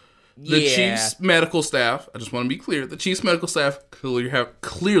 Now, the Chiefs medical staff, I just want to be clear, the Chiefs medical staff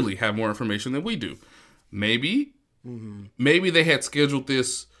clearly have more information than we do. Maybe they had scheduled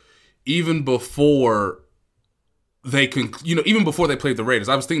this even before even before they played the Raiders.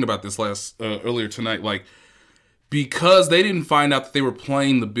 I was thinking about this earlier tonight, because they didn't find out that they were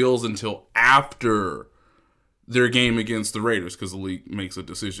playing the Bills until after their game against the Raiders, because the league makes a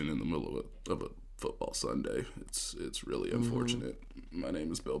decision in the middle of a football Sunday. It's really unfortunate. My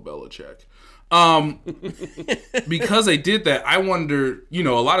name is Bill Belichick. Because they did that, I wonder, a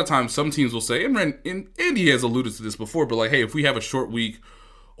lot of times some teams will say, and Andy has alluded to this before, but hey, if we have a short week,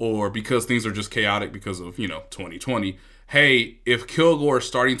 or because things are just chaotic because of, 2020, hey, if Kilgore is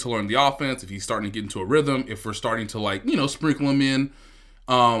starting to learn the offense, if he's starting to get into a rhythm, if we're starting to, sprinkle him in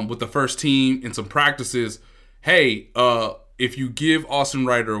with the first team in some practices, hey, if you give Austin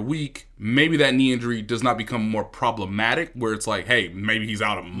Ryder a week, maybe that knee injury does not become more problematic, where it's hey, maybe he's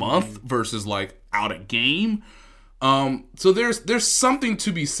out a month versus out a game. So there's something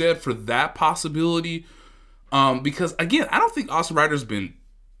to be said for that possibility. Because, again, I don't think Austin Ryder's been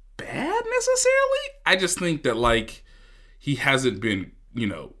bad necessarily. I just think that he hasn't been,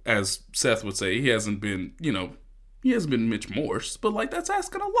 as Seth would say, he hasn't been Mitch Morse, but that's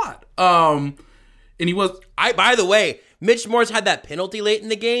asking a lot. And he was. By the way, Mitch Morse had that penalty late in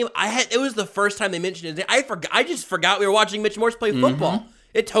the game. It was the first time they mentioned it. I just forgot we were watching Mitch Morse play football.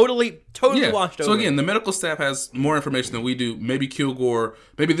 It totally washed over. So again, the medical staff has more information than we do. Maybe Kilgore,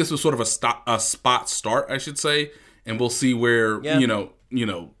 maybe this was sort of a spot start, I should say, and we'll see where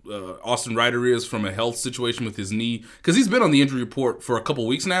Austin Ryder is from a health situation with his knee, because he's been on the injury report for a couple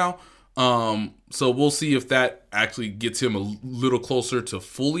weeks now. So we'll see if that actually gets him a little closer to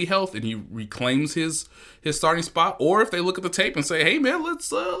fully health and he reclaims his starting spot, or if they look at the tape and say, "Hey man, let's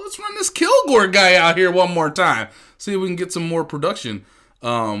run this Kilgore guy out here one more time, see if we can get some more production."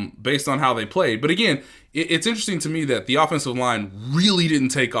 Based on how they played. But again, it's interesting to me that the offensive line really didn't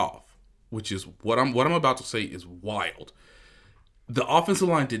take off, which is what I'm about to say is wild. The offensive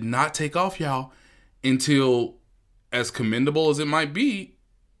line did not take off, y'all, until, as commendable as it might be,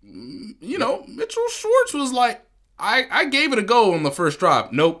 Mitchell Schwartz was like, I gave it a go on the first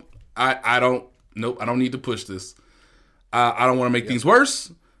drive. Nope, I don't need to push this. I don't want to make things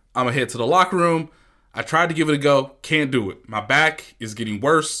worse. I'm gonna head to the locker room. I tried to give it a go. Can't do it. My back is getting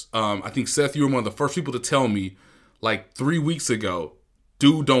worse. I think, Seth, you were one of the first people to tell me, like 3 weeks ago,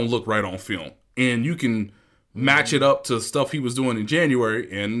 dude don't look right on film. And you can match it up to stuff he was doing in January,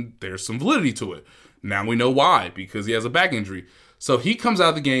 and there's some validity to it. Now we know why, because he has a back injury. So he comes out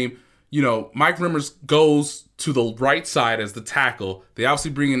of the game. Mike Remmers goes to the right side as the tackle. They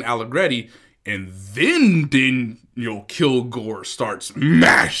obviously bring in Allegretti, and then Kilgore starts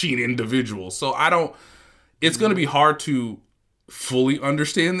mashing individuals. So it's going to be hard to fully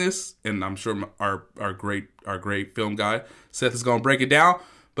understand this, and I'm sure our great film guy Seth is going to break it down.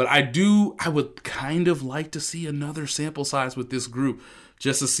 But I would kind of like to see another sample size with this group,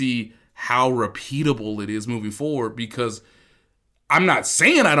 just to see how repeatable it is moving forward. Because I'm not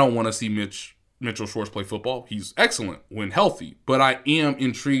saying I don't want to see Mitchell Schwartz play football. He's excellent when healthy, but I am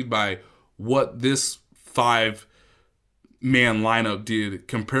intrigued by what this 5-man lineup did,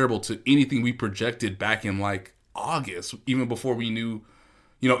 comparable to anything we projected back in like August, even before we knew,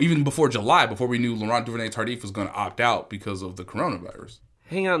 even before July, before we knew Laurent Duvernay-Tardif was going to opt out because of the coronavirus.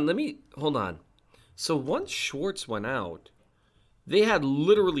 Hang on, hold on. So once Schwartz went out, they had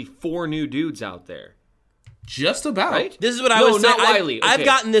literally 4 new dudes out there. Just about. Right? This is what I was saying. Not Wiley. I've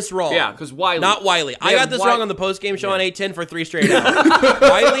gotten this wrong. Yeah, because Wiley. Not Wiley. I got this wrong on the post-game show on 810 for 3 straight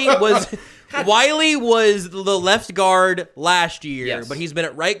hours. Wiley was the left guard last year, but he's been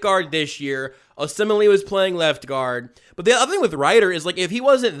at right guard this year. Osemele was playing left guard. But the other thing with Ryder is, like, if he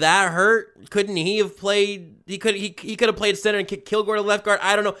wasn't that hurt, couldn't he have played? He could have played center and kicked Kilgore to left guard.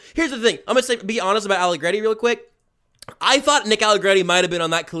 I don't know. Here's the thing. I'm gonna be honest about Allegretti real quick. I thought Nick Allegretti might have been on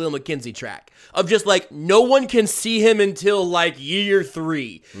that Khalil McKenzie track of just like no one can see him until like year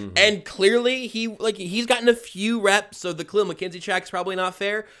 3, and clearly he's gotten a few reps, so the Khalil McKenzie track's probably not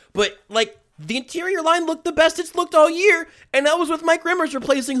fair. But like the interior line looked the best it's looked all year, and that was with Mike Remmers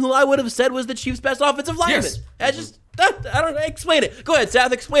replacing who I would have said was the Chiefs' best offensive lineman. Yes. I don't know. Explain it. Go ahead,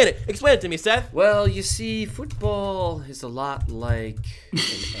 Seth. Explain it. Explain it to me, Seth. Well, you see, football is a lot like an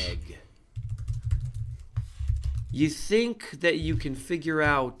egg. You think that you can figure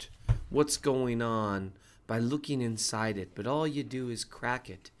out what's going on by looking inside it, but all you do is crack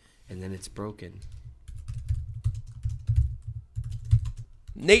it, and then it's broken.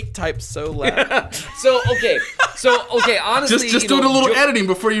 Nate types so loud. So okay, honestly, just doing a little editing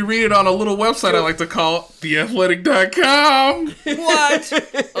before you read it on a little website I like to call theathletic.com.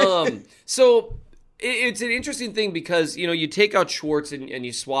 What? So it's an interesting thing because, you take out Schwartz and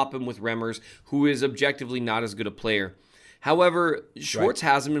you swap him with Remmers, who is objectively not as good a player. However, Schwartz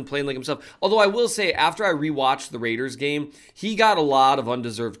hasn't been playing like himself. Although I will say, after I rewatched the Raiders game, he got a lot of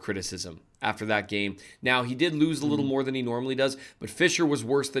undeserved criticism after that game. Now, he did lose a little more than he normally does, but Fisher was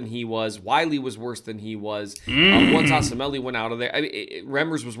worse than he was. Wiley was worse than he was. Once Osemele went out of there,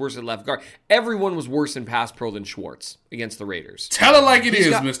 Remmers was worse at left guard. Everyone was worse in pass pro than Schwartz against the Raiders. Tell it like it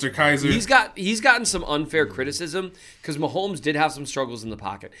is, Mr. Kaiser. He's gotten some unfair criticism because Mahomes did have some struggles in the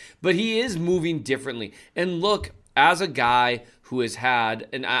pocket, but he is moving differently. And look, as a guy who has had,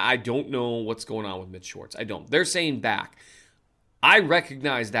 and I don't know what's going on with Mitch Schwartz. I don't. They're saying back. I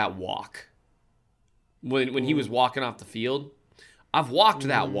recognize that walk. When he was walking off the field, I've walked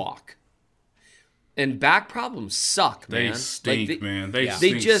that walk. And back problems suck, man. They stink, man. They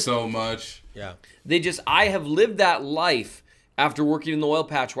stink so much. Yeah. I have lived that life after working in the oil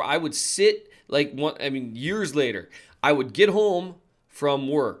patch where I would sit, years later, I would get home from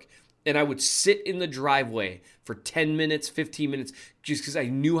work and I would sit in the driveway for 10 minutes, 15 minutes, just because I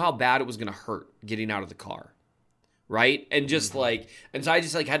knew how bad it was going to hurt getting out of the car. right? And just and so I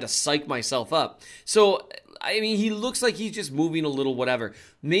just had to psych myself up. So, I mean, he looks like he's just moving a little whatever.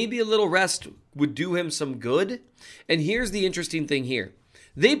 Maybe a little rest would do him some good. And here's the interesting thing here.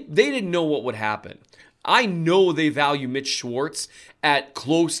 They didn't know what would happen. I know they value Mitch Schwartz at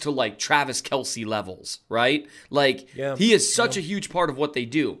close to Travis Kelce levels, right? He is such a huge part of what they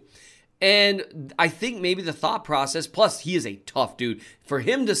do. And I think maybe the thought process, plus he is a tough dude. For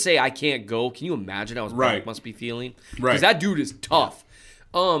him to say, I can't go, can you imagine how his back must be feeling? Right. Because that dude is tough.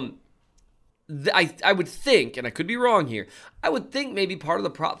 I would think, and I could be wrong here, I would think maybe part of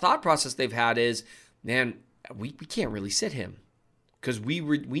the thought process they've had is, man, we can't really sit him. Because we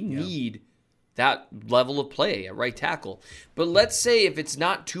need that level of play at right tackle. But let's say if it's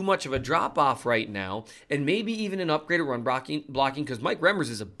not too much of a drop-off right now, and maybe even an upgrade at run blocking, because Mike Remmers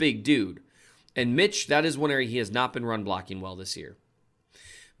is a big dude. And Mitch, that is one area he has not been run blocking well this year.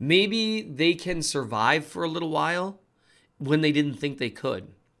 Maybe they can survive for a little while when they didn't think they could.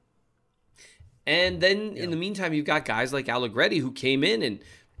 And then in the meantime, you've got guys like Allegretti who came in and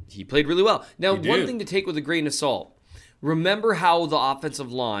he played really well. Now, one thing to take with a grain of salt. Remember how the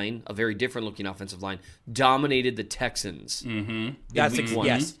offensive line, a very different looking offensive line, dominated the Texans. Mm-hmm.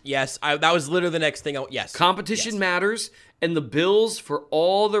 Yes. That was literally the next thing. Competition matters, and the Bills, for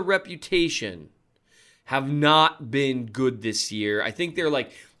all their reputation, have not been good this year. I think they're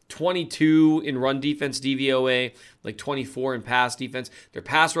 22 in run defense DVOA, 24 in pass defense. Their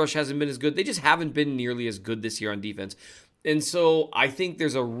pass rush hasn't been as good. They just haven't been nearly as good this year on defense. And so I think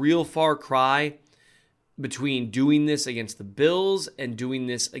there's a real far cry between doing this against the Bills and doing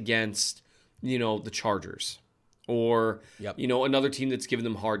this against, the Chargers or, another team that's given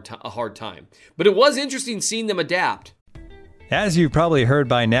them a hard time. But it was interesting seeing them adapt. As you've probably heard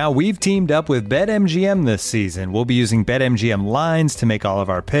by now, we've teamed up with BetMGM this season. We'll be using BetMGM lines to make all of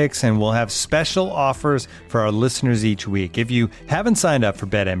our picks, and we'll have special offers for our listeners each week. If you haven't signed up for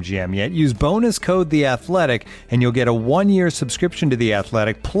BetMGM yet, use bonus code The Athletic, and you'll get a 1-year subscription to The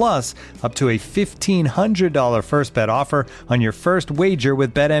Athletic, plus up to a $1,500 first bet offer on your first wager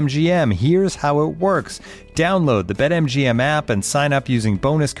with BetMGM. Here's how it works. Download the BetMGM app and sign up using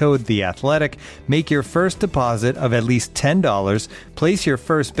bonus code The Athletic. Make your first deposit of at least $10. Place your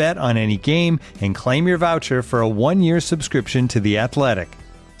first bet on any game and claim your voucher for a 1-year subscription to The Athletic.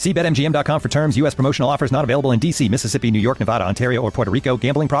 See BetMGM.com for terms. U.S. promotional offers not available in D.C., Mississippi, New York, Nevada, Ontario, or Puerto Rico.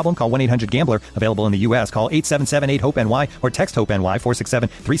 Gambling problem? Call 1-800-GAMBLER. Available in the U.S. Call 877-8-HOPE-NY or text HOPE-NY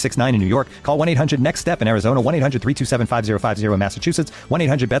 467-369 in New York. Call 1-800-NEXT-STEP in Arizona. 1-800-327-5050 in Massachusetts.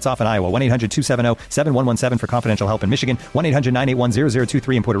 1-800-BETS-OFF in Iowa. 1-800-270-7117 for confidential help in Michigan.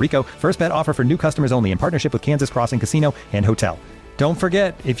 1-800-981-0023 in Puerto Rico. First bet offer for new customers only in partnership with Kansas Crossing Casino and Hotel. Don't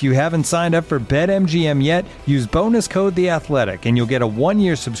forget, if you haven't signed up for BetMGM yet, use bonus code The Athletic, and you'll get a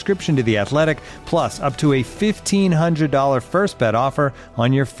 1-year subscription to The Athletic, plus up to a $1,500 first bet offer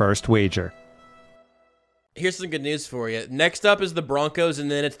on your first wager. Here's some good news for you. Next up is the Broncos, and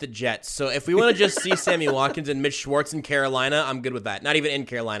then it's the Jets. So if we want to just see Sammy Watkins and Mitch Schwartz in Carolina, I'm good with that. Not even in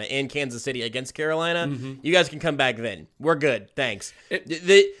Carolina, in Kansas City against Carolina. Mm-hmm. You guys can come back then. We're good. Thanks.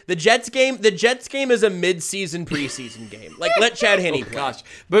 The Jets game is a mid-season preseason game. Let Chad Henne play. Gosh.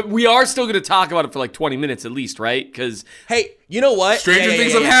 But we are still going to talk about it for 20 minutes at least, right? Because hey, you know what? Stranger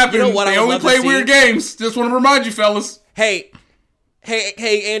things have happened. You know what? They only play weird games. Just want to remind you, fellas. Hey,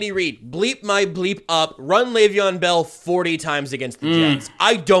 Andy Reid, bleep my bleep up. Run Le'Veon Bell 40 times against the Jets.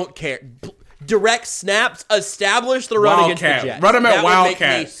 I don't care. Direct snaps, establish the run against the Jets. Run him at Wildcat. That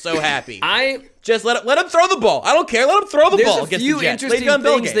would make me so happy. Just let him throw the ball. I don't care. Let him throw the ball against the Jets. There's a few interesting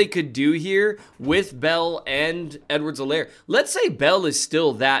things they could do here with Bell and Edwards-Helaire. Let's say Bell is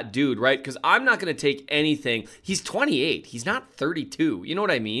still that dude, right? Because I'm not going to take anything. He's 28. He's not 32. You know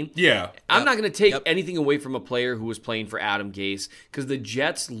what I mean? Yeah. I'm not going to take anything away from a player who was playing for Adam Gase because the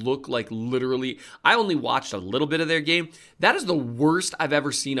Jets look like literally – I only watched a little bit of their game. That is the worst I've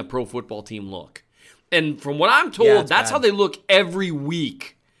ever seen a pro football team look. And from what I'm told, that's how they look every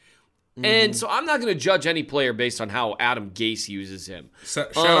week. And so I'm not going to judge any player based on how Adam Gase uses him.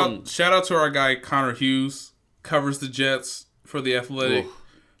 Shout out to our guy Connor Hughes, covers the Jets for The Athletic,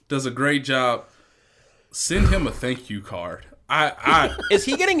 does a great job. Send him a thank you card. Is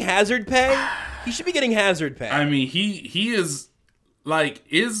he getting hazard pay? He should be getting hazard pay. I mean, he is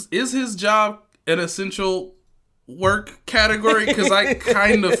is his job an essential work category? Because I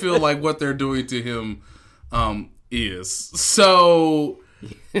kind of feel like what they're doing to him is so.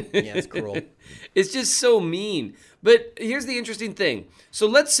 Yeah, it's cruel. It's just so mean. But here's the interesting thing. So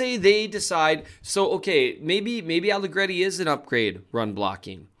let's say they decide, maybe Allegretti is an upgrade run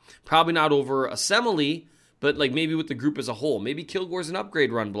blocking. Probably not over Assembly, but like maybe with the group as a whole. Maybe Kilgore's an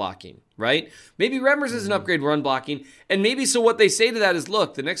upgrade run blocking, right? Maybe Remmers is an upgrade run blocking. And maybe so what they say to that is,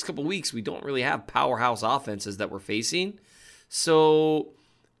 look, the next couple weeks we don't really have powerhouse offenses that we're facing. So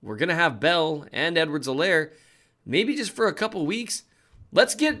we're going to have Bell and Edwards-Helaire. Maybe just for a couple weeks,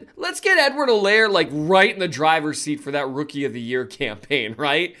 let's get Edwards-Helaire like right in the driver's seat for that Rookie of the Year campaign,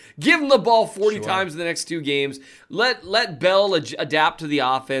 right? Give him the ball 40 times in the next 2 games. Let Bell adapt to the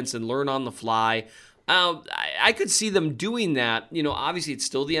offense and learn on the fly. I could see them doing that. You know, obviously it's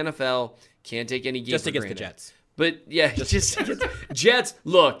still the NFL. Can't take any game Just for against granted. the Jets. But yeah, just Jets.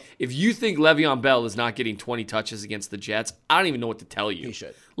 Look, if you think Le'Veon Bell is not getting 20 touches against the Jets, I don't even know what to tell you. He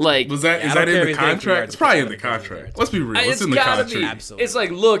should. Like, Is that I don't care in if the he's getting contract? It's probably in the yards. contract. Let's be real. It's it's in the gotta contract. be. Absolutely. It's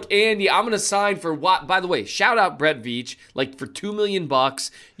like, look, Andy, I'm gonna sign for what? By the way, shout out Brett Veach, like for $2 million.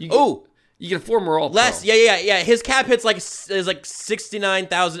 You get a former All-Pro. Less, yeah. His cap hit's like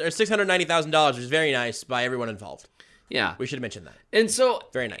 $69,000 or $690,000, which is very nice by everyone involved. Yeah, We should have mentioned that. and so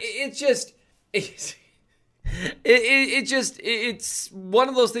Very nice. It's one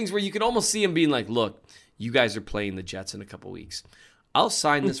of those things where you can almost see him being like, look, you guys are playing the Jets in a couple weeks. I'll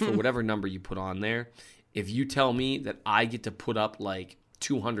sign this for whatever number you put on there if you tell me that I get to put up like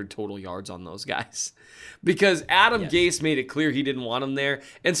 200 total yards on those guys. Because Adam Gase made it clear he didn't want him there.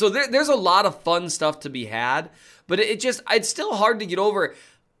 And so there's a lot of fun stuff to be had. But it's still hard to get over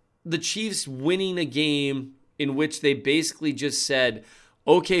the Chiefs winning a game in which they basically just said,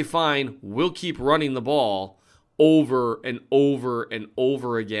 okay, fine, we'll keep running the ball over and over and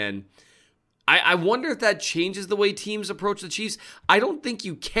over again. I wonder if that changes the way teams approach the Chiefs. I don't think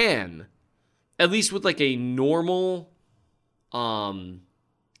you can, at least with like a normal,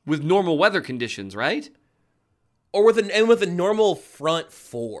 with normal weather conditions, right? Or with a normal front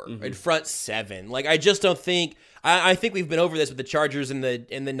 4 and front 7. Like, I just don't think I think we've been over this with the Chargers and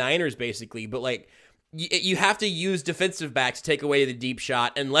the Niners basically, but like you have to use defensive backs to take away the deep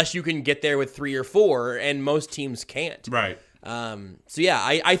shot unless you can get there with 3 or 4, and most teams can't. Right. So yeah,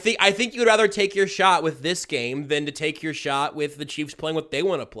 I think you would rather take your shot with this game than to take your shot with the Chiefs playing what they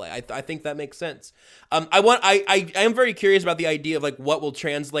want to play. I think that makes sense. I am very curious about the idea of like what will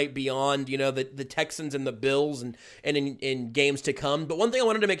translate beyond, you know, the Texans and the Bills and in games to come. But one thing I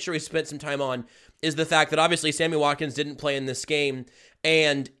wanted to make sure we spent some time on is the fact that obviously Sammy Watkins didn't play in this game,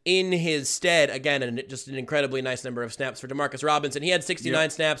 and in his stead, again, just an incredibly nice number of snaps for Demarcus Robinson. He had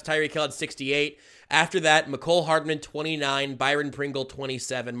 69 snaps. Tyreek Hill had 68. After that, McCole Hardman, 29. Byron Pringle,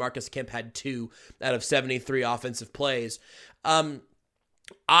 27. Marcus Kemp had 2 out of 73 offensive plays. I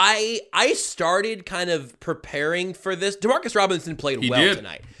started kind of preparing for this. Demarcus Robinson played well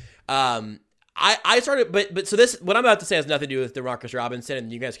tonight. I started, but so this, what I'm about to say has nothing to do with Demarcus Robinson,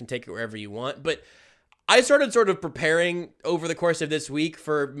 and you guys can take it wherever you want, but I started sort of preparing over the course of this week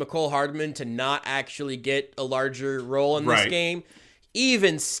for McCole Hardman to not actually get a larger role in this game.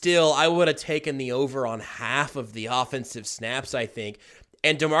 Even still, I would have taken the over on half of the offensive snaps, I think.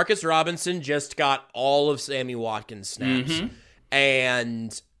 And Demarcus Robinson just got all of Sammy Watkins' snaps.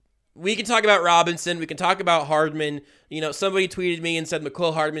 And we can talk about Robinson. We can talk about Hardman. You know, somebody tweeted me and said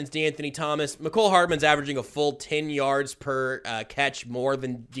McCole Hardman's DeAnthony Thomas. McCole Hardman's averaging a full 10 yards per catch more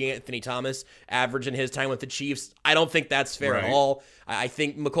than DeAnthony Thomas averaged in his time with the Chiefs. I don't think that's fair at all. I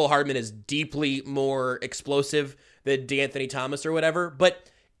think McCole Hardman is deeply more explosive than DeAnthony Thomas or whatever. But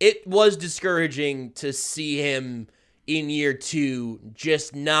it was discouraging to see him in year 2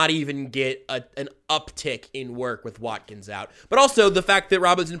 just not even get an uptick in work with Watkins out. But also the fact that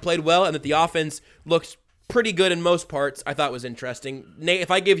Robinson played well and that the offense looks pretty good in most parts, I thought was interesting. Nate, if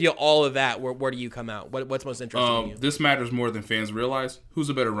I give you all of that, where do you come out? What's most interesting to you? This matters more than fans realize. Who's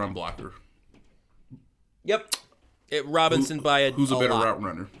a better run blocker? Yep. Robinson Who's a better lot. route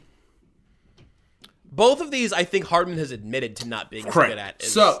runner? Both of these, I think Hardman has admitted to not being as good at.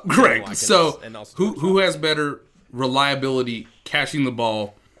 Correct. So, and also who has better reliability catching the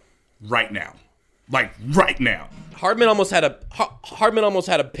ball right now? Like right now. Hardman almost had a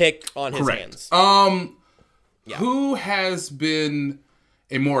pick on his hands. Who has been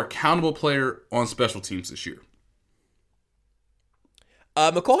a more accountable player on special teams this year?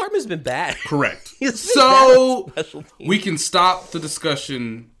 McCole Hardman's been bad. Correct. So we can stop the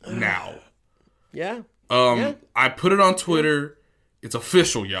discussion now. Yeah. I put it on Twitter. It's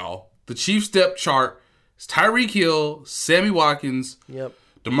official, y'all. The Chiefs depth chart is Tyreek Hill, Sammy Watkins,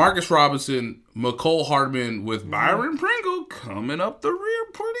 Demarcus Robinson, McCole Hardman, with Byron Pringle coming up the rear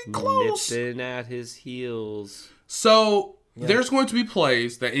pretty close. Nipping at his heels. So there's going to be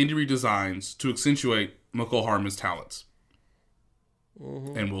plays that Andy Reid designs to accentuate McCole Hardman's talents.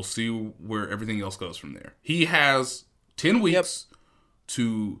 And we'll see where everything else goes from there. He has 10 weeks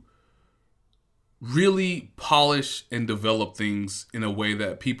to really polish and develop things in a way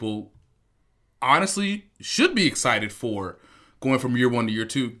that people honestly should be excited for going from year 1 to year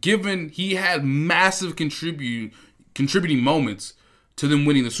 2, given he had massive contributing moments to them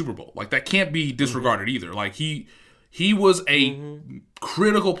winning the Super Bowl. Like, that can't be disregarded either. Like, he was a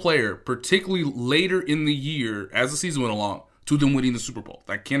critical player, particularly later in the year as the season went along, to them winning the Super Bowl.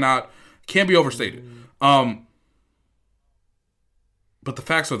 That can't be overstated. But the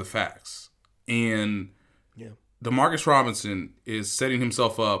facts are the facts. And DeMarcus Robinson is setting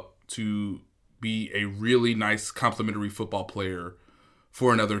himself up to be a really nice complementary football player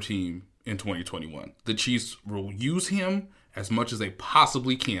for another team in 2021. The Chiefs will use him as much as they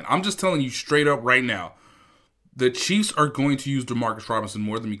possibly can. I'm just telling you straight up right now, the Chiefs are going to use DeMarcus Robinson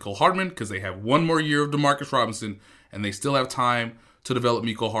more than Mecole Hardman because they have one more year of DeMarcus Robinson and they still have time to develop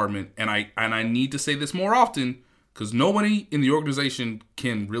Mecole Hardman. And I need to say this more often because nobody in the organization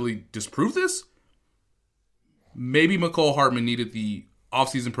can really disprove this. Maybe Mecole Hardman needed the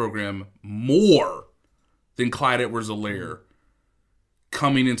offseason program more than Clyde Edwards-Helaire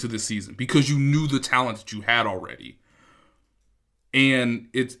coming into this season because you knew the talent that you had already. And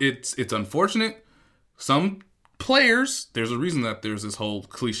it's unfortunate. Some players, there's a reason that there's this whole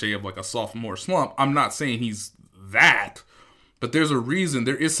cliche of like a sophomore slump. I'm not saying he's that, but there's a reason.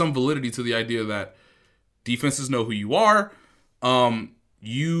 There is some validity to the idea that defenses know who you are.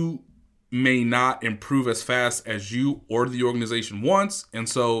 You may not improve as fast as you or the organization wants. And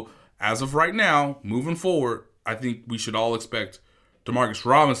so as of right now, moving forward, I think we should all expect DeMarcus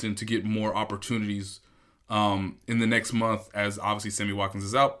Robinson to get more opportunities in the next month as obviously Sammy Watkins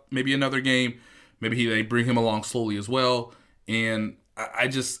is out. Maybe another game. Maybe they bring him along slowly as well. And I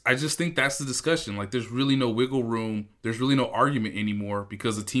just think that's the discussion. Like, there's really no wiggle room. There's really no argument anymore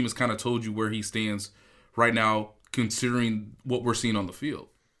because the team has kind of told you where he stands right now considering what we're seeing on the field.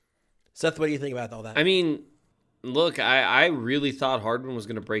 Seth, what do you think about all that? I mean, look, I really thought Hardman was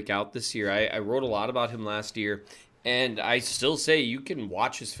going to break out this year. I wrote a lot about him last year, and I still say you can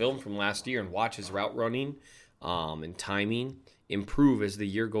watch his film from last year and watch his route running and timing improve as the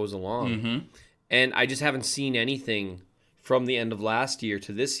year goes along. Mm-hmm. And I just haven't seen anything from the end of last year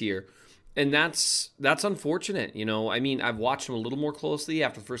to this year. And that's unfortunate. You know, I mean, I've watched him a little more closely.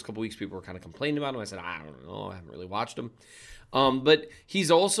 After the first couple weeks, people were kind of complaining about him. I said, I don't know. I haven't really watched him. But he's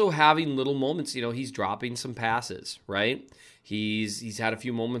also having little moments. You know, he's dropping some passes, right? He's had a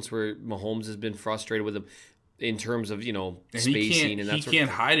few moments where Mahomes has been frustrated with him in terms of, you know, spacing and that sort of thing. He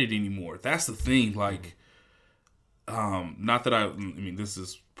can't hide it anymore. That's the thing. Like, not that I mean, this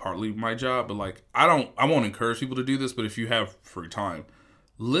is partly my job, but like, I won't encourage people to do this, but if you have free time,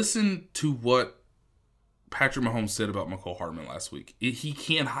 listen to what Patrick Mahomes said about Mecole Hardman last week. He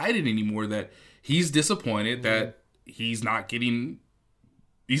can't hide it anymore that he's disappointed that he's not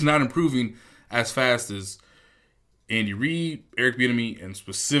improving as fast as Andy Reid, Eric Bieniemy, and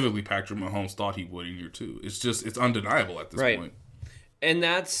specifically Patrick Mahomes thought he would in year 2. It's undeniable at this point. And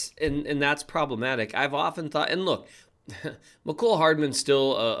that's problematic. I've often thought, and look, Mecole Hardman's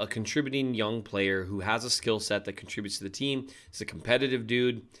still a contributing young player who has a skill set that contributes to the team. He's a competitive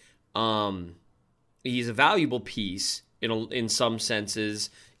dude. He's a valuable piece in some senses,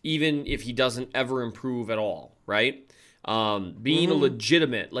 even if he doesn't ever improve at all, right? Being a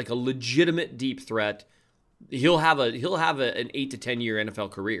legitimate deep threat, he'll have an 8 to 10 year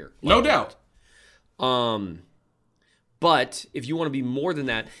NFL career. No doubt. But if you want to be more than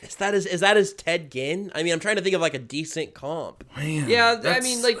that, is that as Ted Ginn? I mean, I'm trying to think of like a decent comp. Man, yeah, I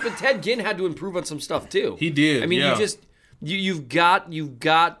mean, like, but Ted Ginn had to improve on some stuff too. He did. I mean, you've got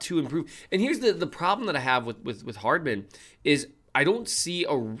to improve. And here's the problem that I have with Hardman is I don't see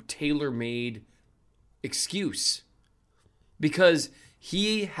a tailor-made excuse because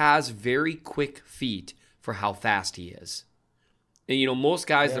he has very quick feet for how fast he is. And, you know, most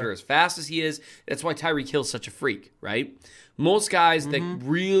guys that are as fast as he is, that's why Tyreek Hill's such a freak, right? Most guys that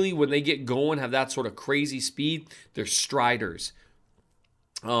really, when they get going, have that sort of crazy speed, they're striders.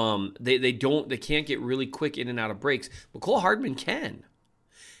 They can't get really quick in and out of breaks. Mecole Hardman can.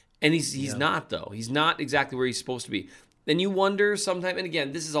 And he's not, though. He's not exactly where he's supposed to be. And you wonder sometimes, and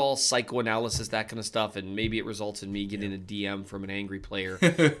again, this is all psychoanalysis, that kind of stuff, and maybe it results in me getting a DM from an angry player,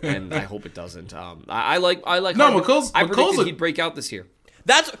 and I hope it doesn't. I like. No, I predicted he'd break out this year.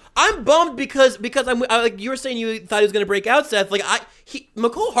 I'm bummed because I'm like you were saying you thought he was going to break out, Seth. Like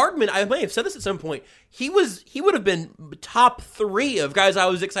Mecole Hardman, I may have said this at some point. He would have been top 3 of guys I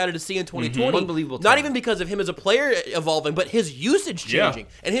was excited to see in 2020. Unbelievable. Not even because of him as a player evolving, but his usage changing,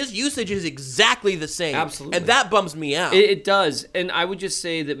 and his usage is exactly the same. Absolutely, and that bums me out. It does, and I would just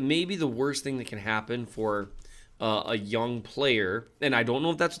say that maybe the worst thing that can happen for a young player, and I don't know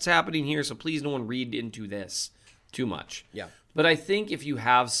if that's what's happening here, so please no one read into this too much. Yeah. But I think if you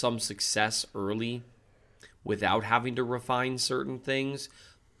have some success early without having to refine certain things,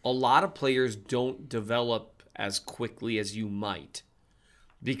 a lot of players don't develop as quickly as you might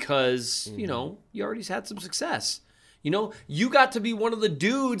because, you know, you already had some success. You know, you got to be one of the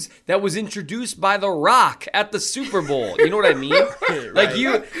dudes that was introduced by The Rock at the Super Bowl. You know what I mean? Like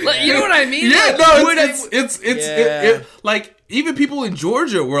you know what I mean? Yeah, like, no, it's like even people in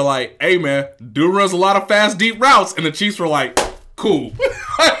Georgia were like, "Hey man, dude runs a lot of fast deep routes," and the Chiefs were like, "Cool."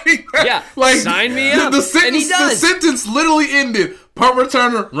 Yeah, like sign me up. The sentence, and he does. The sentence literally ended. Punt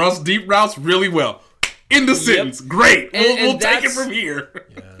returner runs deep routes really well. End the sentence. Great. We'll take it from here.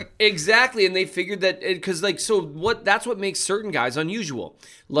 Yeah. Exactly, and they figured that because that's what makes certain guys unusual.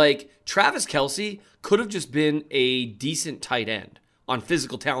 Like Travis Kelce could have just been a decent tight end on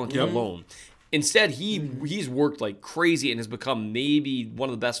physical talent alone. Instead, he's worked like crazy and has become maybe one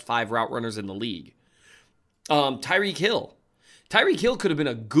of the best 5 route runners in the league. Tyreek Hill could have been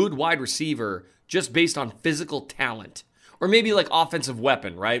a good wide receiver just based on physical talent, or maybe like offensive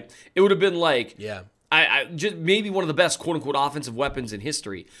weapon. Right? It would have been like I just maybe one of the best quote-unquote offensive weapons in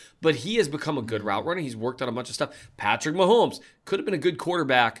history. But he has become a good route runner. He's worked on a bunch of stuff. Patrick Mahomes could have been a good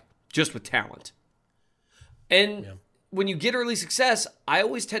quarterback just with talent. And when you get early success, I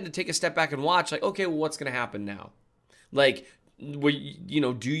always tend to take a step back and watch, like, okay, well, what's going to happen now? Like, you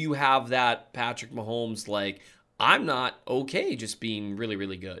know, do you have that Patrick Mahomes, like, I'm not okay just being really,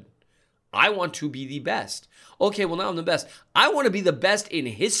 really good. I want to be the best. Okay, well, now I'm the best. I want to be the best in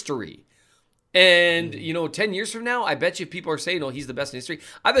history. And, you know, 10 years from now, I bet you if people are saying, oh, he's the best in history,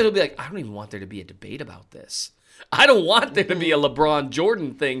 I bet he'll be like, I don't even want there to be a debate about this. I don't want there to be a LeBron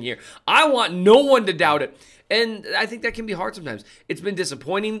Jordan thing here. I want no one to doubt it. And I think that can be hard sometimes. It's been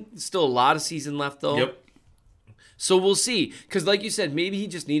disappointing. Still a lot of season left, though. Yep. So we'll see. Because like you said, maybe he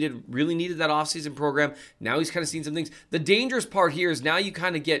just really needed that offseason program. Now he's kind of seen some things. The dangerous part here is now you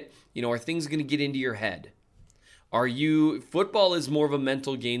kind of get, you know, are things going to get into your head? Football is more of a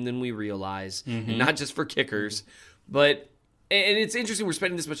mental game than we realize, and not just for kickers. But, and it's interesting we're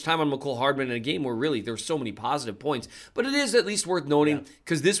spending this much time on McCole Hardman in a game where really there's so many positive points. But it is at least worth noting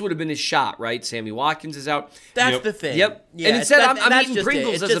because this would have been his shot, right? Sammy Watkins is out. That's the thing. Yep. Yeah, and instead, I'm eating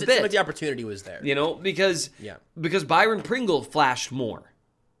Pringles as a bit. It's like the opportunity was there. You know, because Byron Pringle flashed more.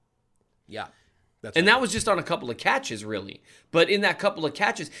 Yeah. That was just on a couple of catches, really. But in that couple of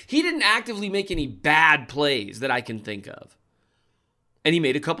catches, he didn't actively make any bad plays that I can think of. And he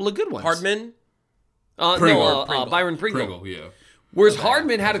made a couple of good ones. Hardman? Byron Pringle. Pringle, yeah. Whereas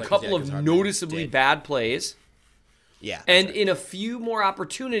Hardman had a couple of noticeably bad plays. Yeah. And in a few more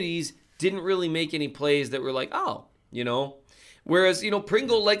opportunities, didn't really make any plays that were like, oh, you know. Whereas, you know,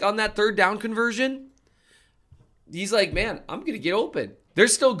 Pringle, like on that 3rd down conversion, he's like, man, I'm going to get open. They're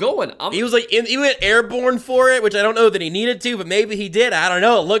still going. He was like, he went airborne for it, which I don't know that he needed to, but maybe he did. I don't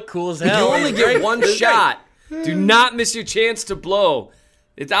know. It looked cool as hell. You only get one shot. Do not miss your chance to blow.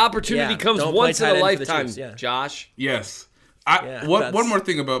 Its opportunity comes once in a lifetime, Josh. Yes. One more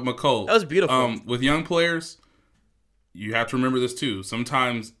thing about McCole. That was beautiful. With young players, you have to remember this too.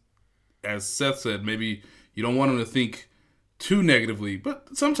 Sometimes, as Seth said, maybe you don't want them to think too negatively,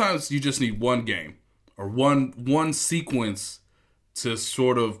 but sometimes you just need one game or one sequence to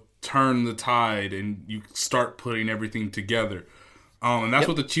sort of turn the tide and you start putting everything together. And that's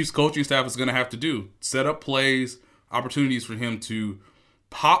what the Chiefs coaching staff is going to have to do. Set up plays, opportunities for him to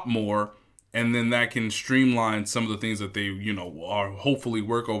pop more, and then that can streamline some of the things that they, you know, are hopefully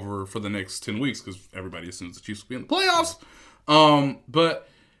work over for the next 10 weeks because everybody assumes the Chiefs will be in the playoffs. But,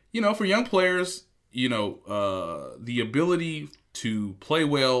 you know, for young players, you know, the ability to play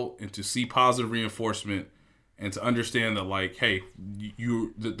well and to see positive reinforcement and to understand that, like, hey,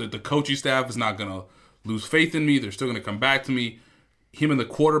 the coaching staff is not going to lose faith in me. They're still going to come back to me. Him and the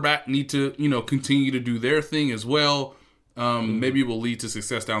quarterback need to, you know, continue to do their thing as well. Maybe it will lead to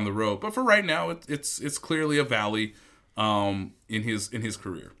success down the road. But for right now, it's clearly a valley in his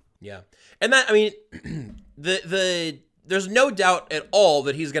career. Yeah. And that, I mean, there's no doubt at all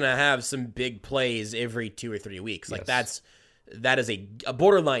that he's going to have some big plays every 2 or 3 weeks. Like, that is a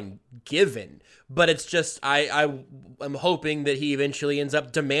borderline given. But it's just, I'm hoping that he eventually ends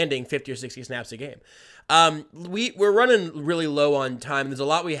up demanding 50 or 60 snaps a game. We're running really low on time. There's a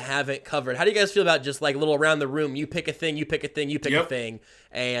lot we haven't covered. How do you guys feel about just like a little around the room? You pick a thing, you pick a thing, you pick a thing,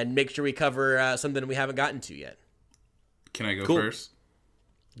 and make sure we cover something we haven't gotten to yet. Can I go first?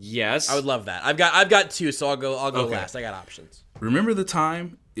 Yes, I would love that. I've got 2, so I'll go last. I got options. Remember the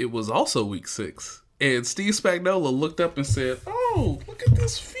time it was also week 6, and Steve Spagnuolo looked up and said, "Oh, look at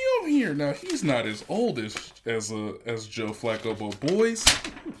this film here. Now, he's not as old as Joe Flacco, but boys,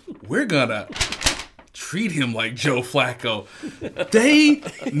 we're gonna treat him like Joe Flacco. They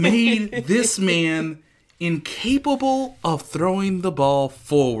made this man incapable of throwing the ball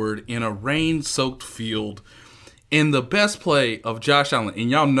forward in a rain-soaked field. And the best play of Josh Allen, and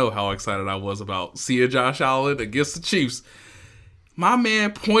y'all know how excited I was about seeing Josh Allen against the Chiefs. My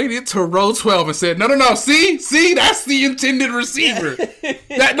man pointed to row 12 and said, no, see, that's the intended receiver.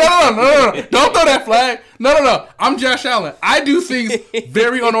 No, don't throw that flag. No, I'm Josh Allen. I do things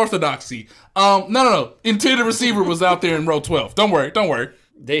very unorthodoxy. No, intended receiver was out there in row 12. Don't worry.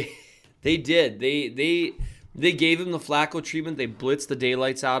 They did. They gave him the Flacco treatment. They blitzed the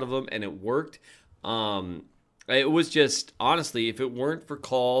daylights out of him, and it worked. It was just, honestly, if it weren't for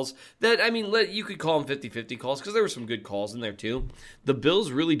calls that, I mean, you could call them 50-50 calls because there were some good calls in there too. The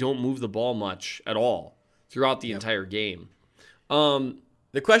Bills really don't move the ball much at all throughout the entire game.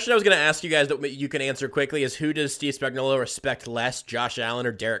 The question I was going to ask you guys that you can answer quickly is, who does Steve Spagnuolo respect less, Josh Allen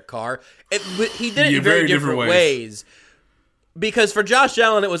or Derek Carr? He did it in very different ways. Because for Josh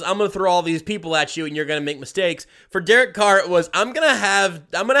Allen, it was, I'm going to throw all these people at you and you're going to make mistakes. For Derek Carr, it was, I'm going to have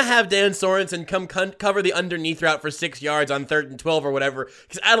Dan Sorensen come cover the underneath route for 6 yards on 3rd and 12 or whatever,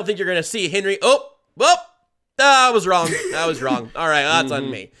 because I don't think you're going to see Henry. I was wrong. All right, that's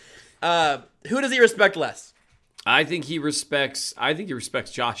on me. Who does he respect less? I think he respects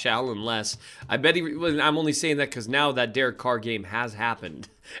Josh Allen less. I bet I'm only saying that because now that Derek Carr game has happened.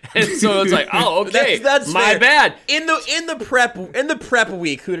 And so it's like, oh, okay, that's my bad. In the prep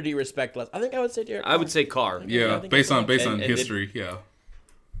week, who did he respect less? I think I would say Derek Carr. I would say Carr. Yeah, based on history, yeah.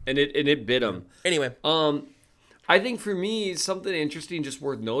 And it bit him. Anyway, I think for me, something interesting, just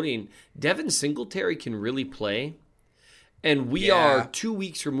worth noting, Devin Singletary can really play. And we are 2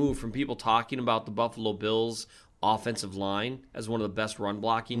 weeks removed from people talking about the Buffalo Bills offensive line as one of the best run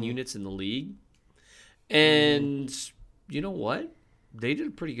blocking units in the league. And you know what? They did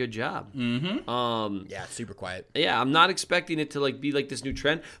a pretty good job. Super quiet. Yeah, I'm not expecting it to be like this new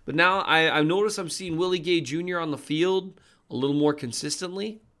trend. But now I notice I'm seeing Willie Gay Jr. on the field a little more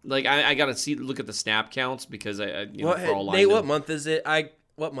consistently. Like I got to look at the snap counts because for all Nate, what month is it?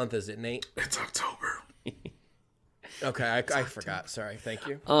 What month is it, Nate? It's October. Okay, I forgot. Sorry. Thank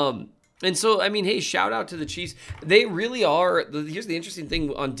you. And so, I mean, hey, shout out to the Chiefs. They really are. Here's the interesting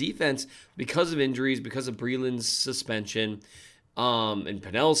thing on defense, because of injuries, because of Breeland's suspension, and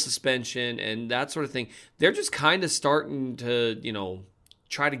Pennell's suspension, and that sort of thing, they're just kind of starting to,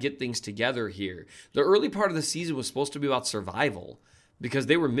 try to get things together here. The early part of the season was supposed to be about survival because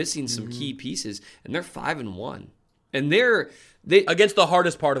they were missing some key pieces, and they're 5-1. And they against the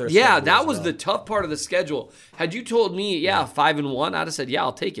hardest part of their schedule. Yeah, that was the tough part of the schedule. Had you told me, 5-1, I'd have said,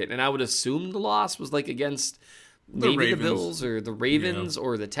 I'll take it. And I would assume the loss was against maybe the Bills or the Ravens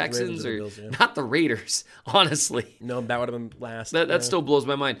or the Texans or Bills, not the Raiders, honestly. No, that would have been last. That still blows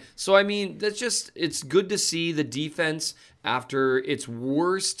my mind. So, I mean, it's good to see the defense after its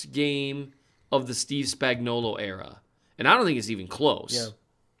worst game of the Steve Spagnuolo era. And I don't think it's even close. Yeah.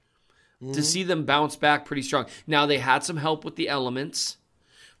 To see them bounce back pretty strong. Now, they had some help with the elements,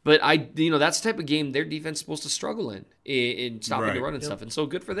 but that's the type of game their defense is supposed to struggle in stopping the run and stuff. And so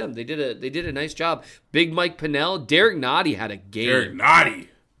good for them. They did a nice job. Big Mike Pennell, Derek Nottie had a game. Derek Nottie.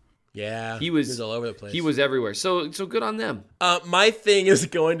 Yeah, he was all over the place. He was everywhere. So good on them. My thing is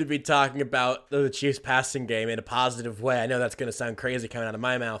going to be talking about the Chiefs passing game in a positive way. I know that's going to sound crazy coming out of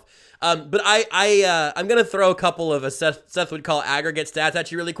my mouth. But I'm going to throw a couple of Seth would call aggregate stats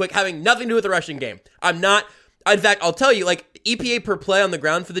at you really quick, having nothing to do with the rushing game. I'm not. In fact, I'll tell you, EPA per play on the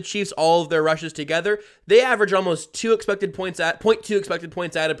ground for the Chiefs, all of their rushes together, they average almost 0.2 expected points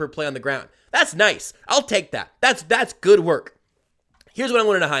added per play on the ground. That's nice. I'll take that. That's good work. Here's what I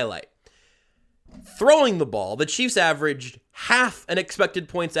wanted to highlight. Throwing the ball, the Chiefs averaged half an expected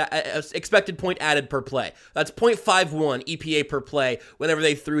point added per play. That's 0.51 EPA per play whenever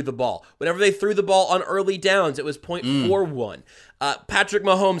they threw the ball. Whenever they threw the ball on early downs, it was 0.41. Patrick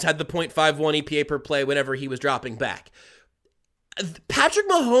Mahomes had the 0.51 EPA per play whenever he was dropping back. Patrick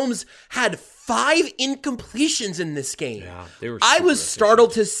Mahomes had 5 incompletions in this game. Yeah, they were. I was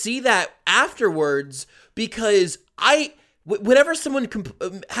startled to see that afterwards because whenever someone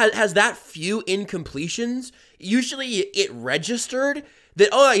has that few incompletions, usually it registered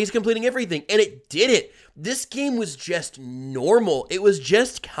that, he's completing everything, and it didn't. This game was just normal. It was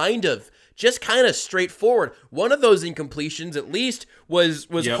just kind of straightforward. One of those incompletions, at least, was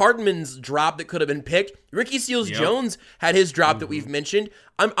Hardman's drop that could have been picked. Ricky Seals-Jones had his drop that we've mentioned.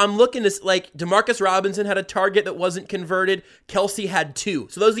 I'm looking at DeMarcus Robinson had a target that wasn't converted. Kelsey had 2.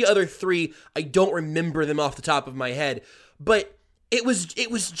 So those are the other 3. I don't remember them off the top of my head. But it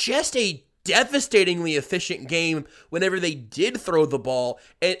was just a devastatingly efficient game whenever they did throw the ball.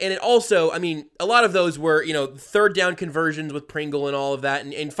 And it also, I mean, a lot of those were, third down conversions with Pringle and all of that,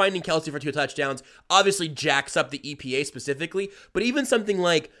 and finding Kelsey for 2 touchdowns obviously jacks up the EPA specifically, but even something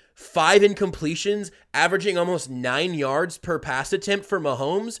like 5 incompletions, averaging almost 9 yards per pass attempt for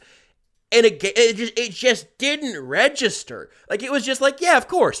Mahomes, and it just didn't register. Like, it was just like, yeah, of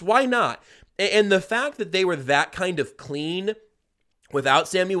course, why not? And the fact that they were that kind of clean without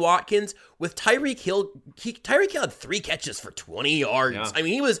Sammy Watkins, with Tyreek Hill, Tyreek Hill had 3 catches for 20 yards. Yeah. I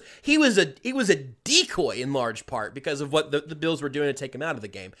mean, he was a decoy in large part because of what the Bills were doing to take him out of the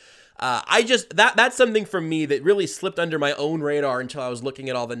game. That's something for me that really slipped under my own radar until I was looking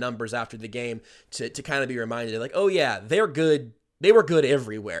at all the numbers after the game to kind of be reminded, like, oh yeah, they're good. They were good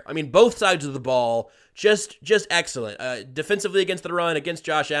everywhere. I mean, both sides of the ball, just excellent. Defensively against the run, against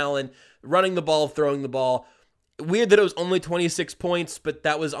Josh Allen, running the ball, throwing the ball. Weird that it was only 26 points, but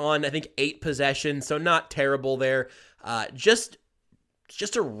that was on, I think, 8 possessions, so not terrible there. Just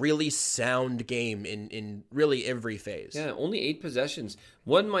a really sound game in really every phase. Yeah, only 8 possessions.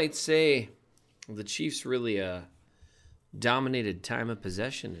 One might say the Chiefs really dominated time of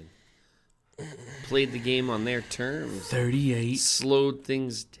possession and played the game on their terms. 38. Slowed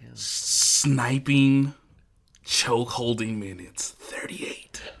things down. Sniping, choke holding minutes.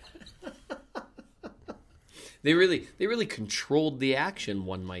 38. They really controlled the action,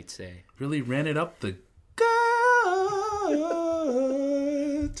 one might say. Really ran it up the gut.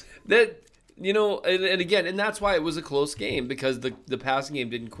 That, and again, and that's why it was a close game, because the passing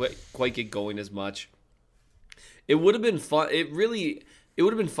game didn't quite get going as much. It would have been fun. It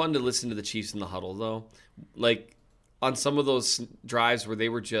would have been fun to listen to the Chiefs in the huddle, though. Like, on some of those drives where they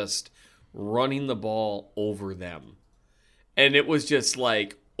were just running the ball over them. And it was just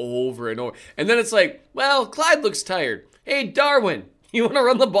like, over and over. And then it's like, well, Clyde looks tired. Hey, Darwin, you want to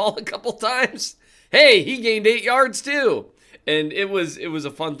run the ball a couple times? Hey, he gained 8 yards too. And it was a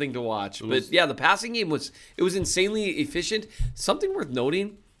fun thing to watch. But yeah, the passing game was insanely efficient. Something worth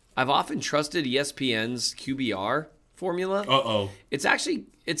noting, I've often trusted ESPN's QBR formula.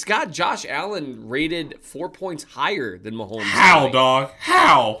 It's got Josh Allen rated 4 points higher than Mahomes. How, dog?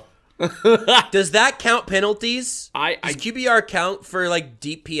 How? Does that count penalties? Does QBR count for like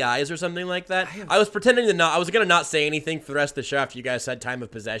deep PIs or something like that? I was pretending to not. I was gonna not say anything for the rest of the show after you guys said time of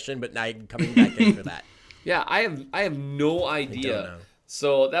possession, but now I'm coming back in for that. Yeah, I have no idea.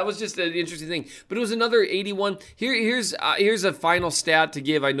 So that was just an interesting thing. But it was another 81. Here's a final stat to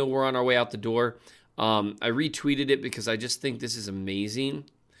give. I know we're on our way out the door. I retweeted it because I just think this is amazing.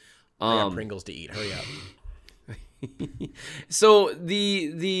 I got Pringles to eat. Hurry up. So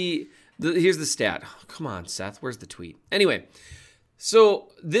the here's the stat. Oh, come on, Seth. Where's the tweet? Anyway, so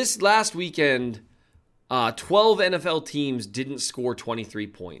this last weekend, 12 NFL teams didn't score 23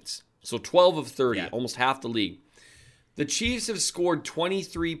 points. So 12 of 30, almost half the league. The Chiefs have scored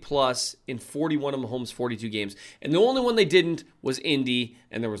 23 plus in 41 of Mahomes' 42 games. And the only one they didn't was Indy,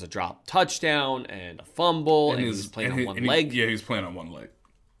 and there was a drop touchdown and a fumble, and he was playing on one leg. Yeah, he was playing on one leg.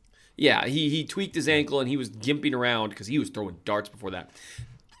 Yeah, he tweaked his ankle, and he was gimping around because he was throwing darts before that.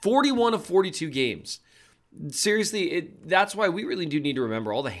 41 of 42 games. Seriously, that's why we really do need to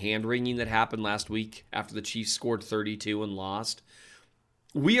remember all the hand-wringing that happened last week after the Chiefs scored 32 and lost.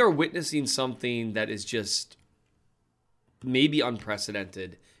 We are witnessing something that is just maybe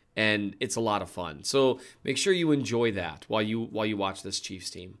unprecedented, and it's a lot of fun. So make sure you enjoy that while you watch this Chiefs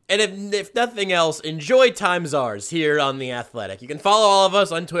team. And if nothing else, enjoy Time Czars here on The Athletic. You can follow all of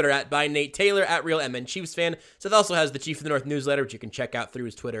us on Twitter by Nate Taylor, @RealMN Chiefs fan. Seth also has the Chief of the North newsletter, which you can check out through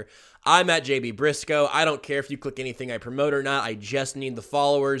his Twitter. I'm @JB Briscoe. I don't care if you click anything I promote or not. I just need the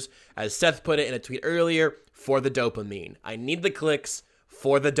followers. As Seth put it in a tweet earlier, for the dopamine. I need the clicks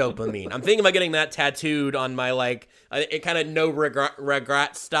for the dopamine. I'm thinking about getting that tattooed on my, it kind of no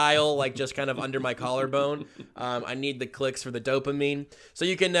regret style, just kind of under my collarbone. I need the clicks for the dopamine. So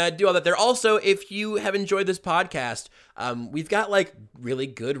you can do all that there. Also, if you have enjoyed this podcast, we've got really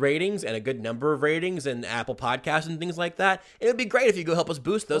good ratings and a good number of ratings in Apple Podcasts and things like that. And it would be great if you go help us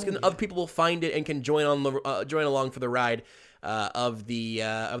boost those, because other people will find it and can join along for the ride of the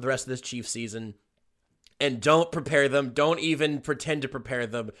rest of this Chiefs season. And don't even pretend to prepare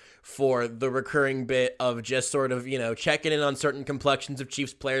them for the recurring bit of just sort of, checking in on certain complexions of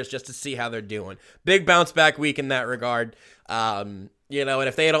Chiefs players just to see how they're doing. Big bounce back week in that regard. And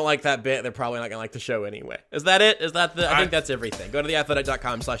if they don't like that bit, they're probably not going to like the show anyway. Is that it? I think that's everything. Go to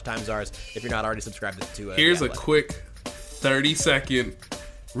theathletic.com/timesars if you're not already subscribed to Here's a quick 30-second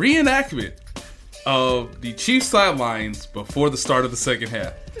reenactment of the Chiefs sidelines before the start of the second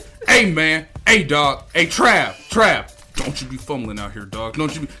half. Hey, man. Hey, dog. Hey, Trav. Don't you be fumbling out here, dog.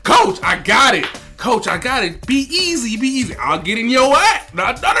 Don't you be... Coach, I got it. Coach, I got it. Be easy. I'll get in your act. No.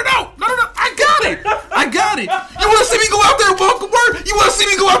 I got it. You want to see me go out there and walk a word? You want to see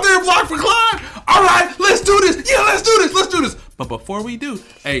me go out there and block for Clyde? All right, let's do this. Yeah, let's do this. But before we do,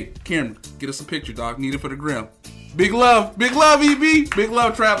 hey, Cameron, get us a picture, dog. Need it for the gram. Big love, EB. Big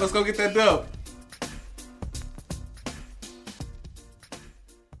love, Trav. Let's go get that dub.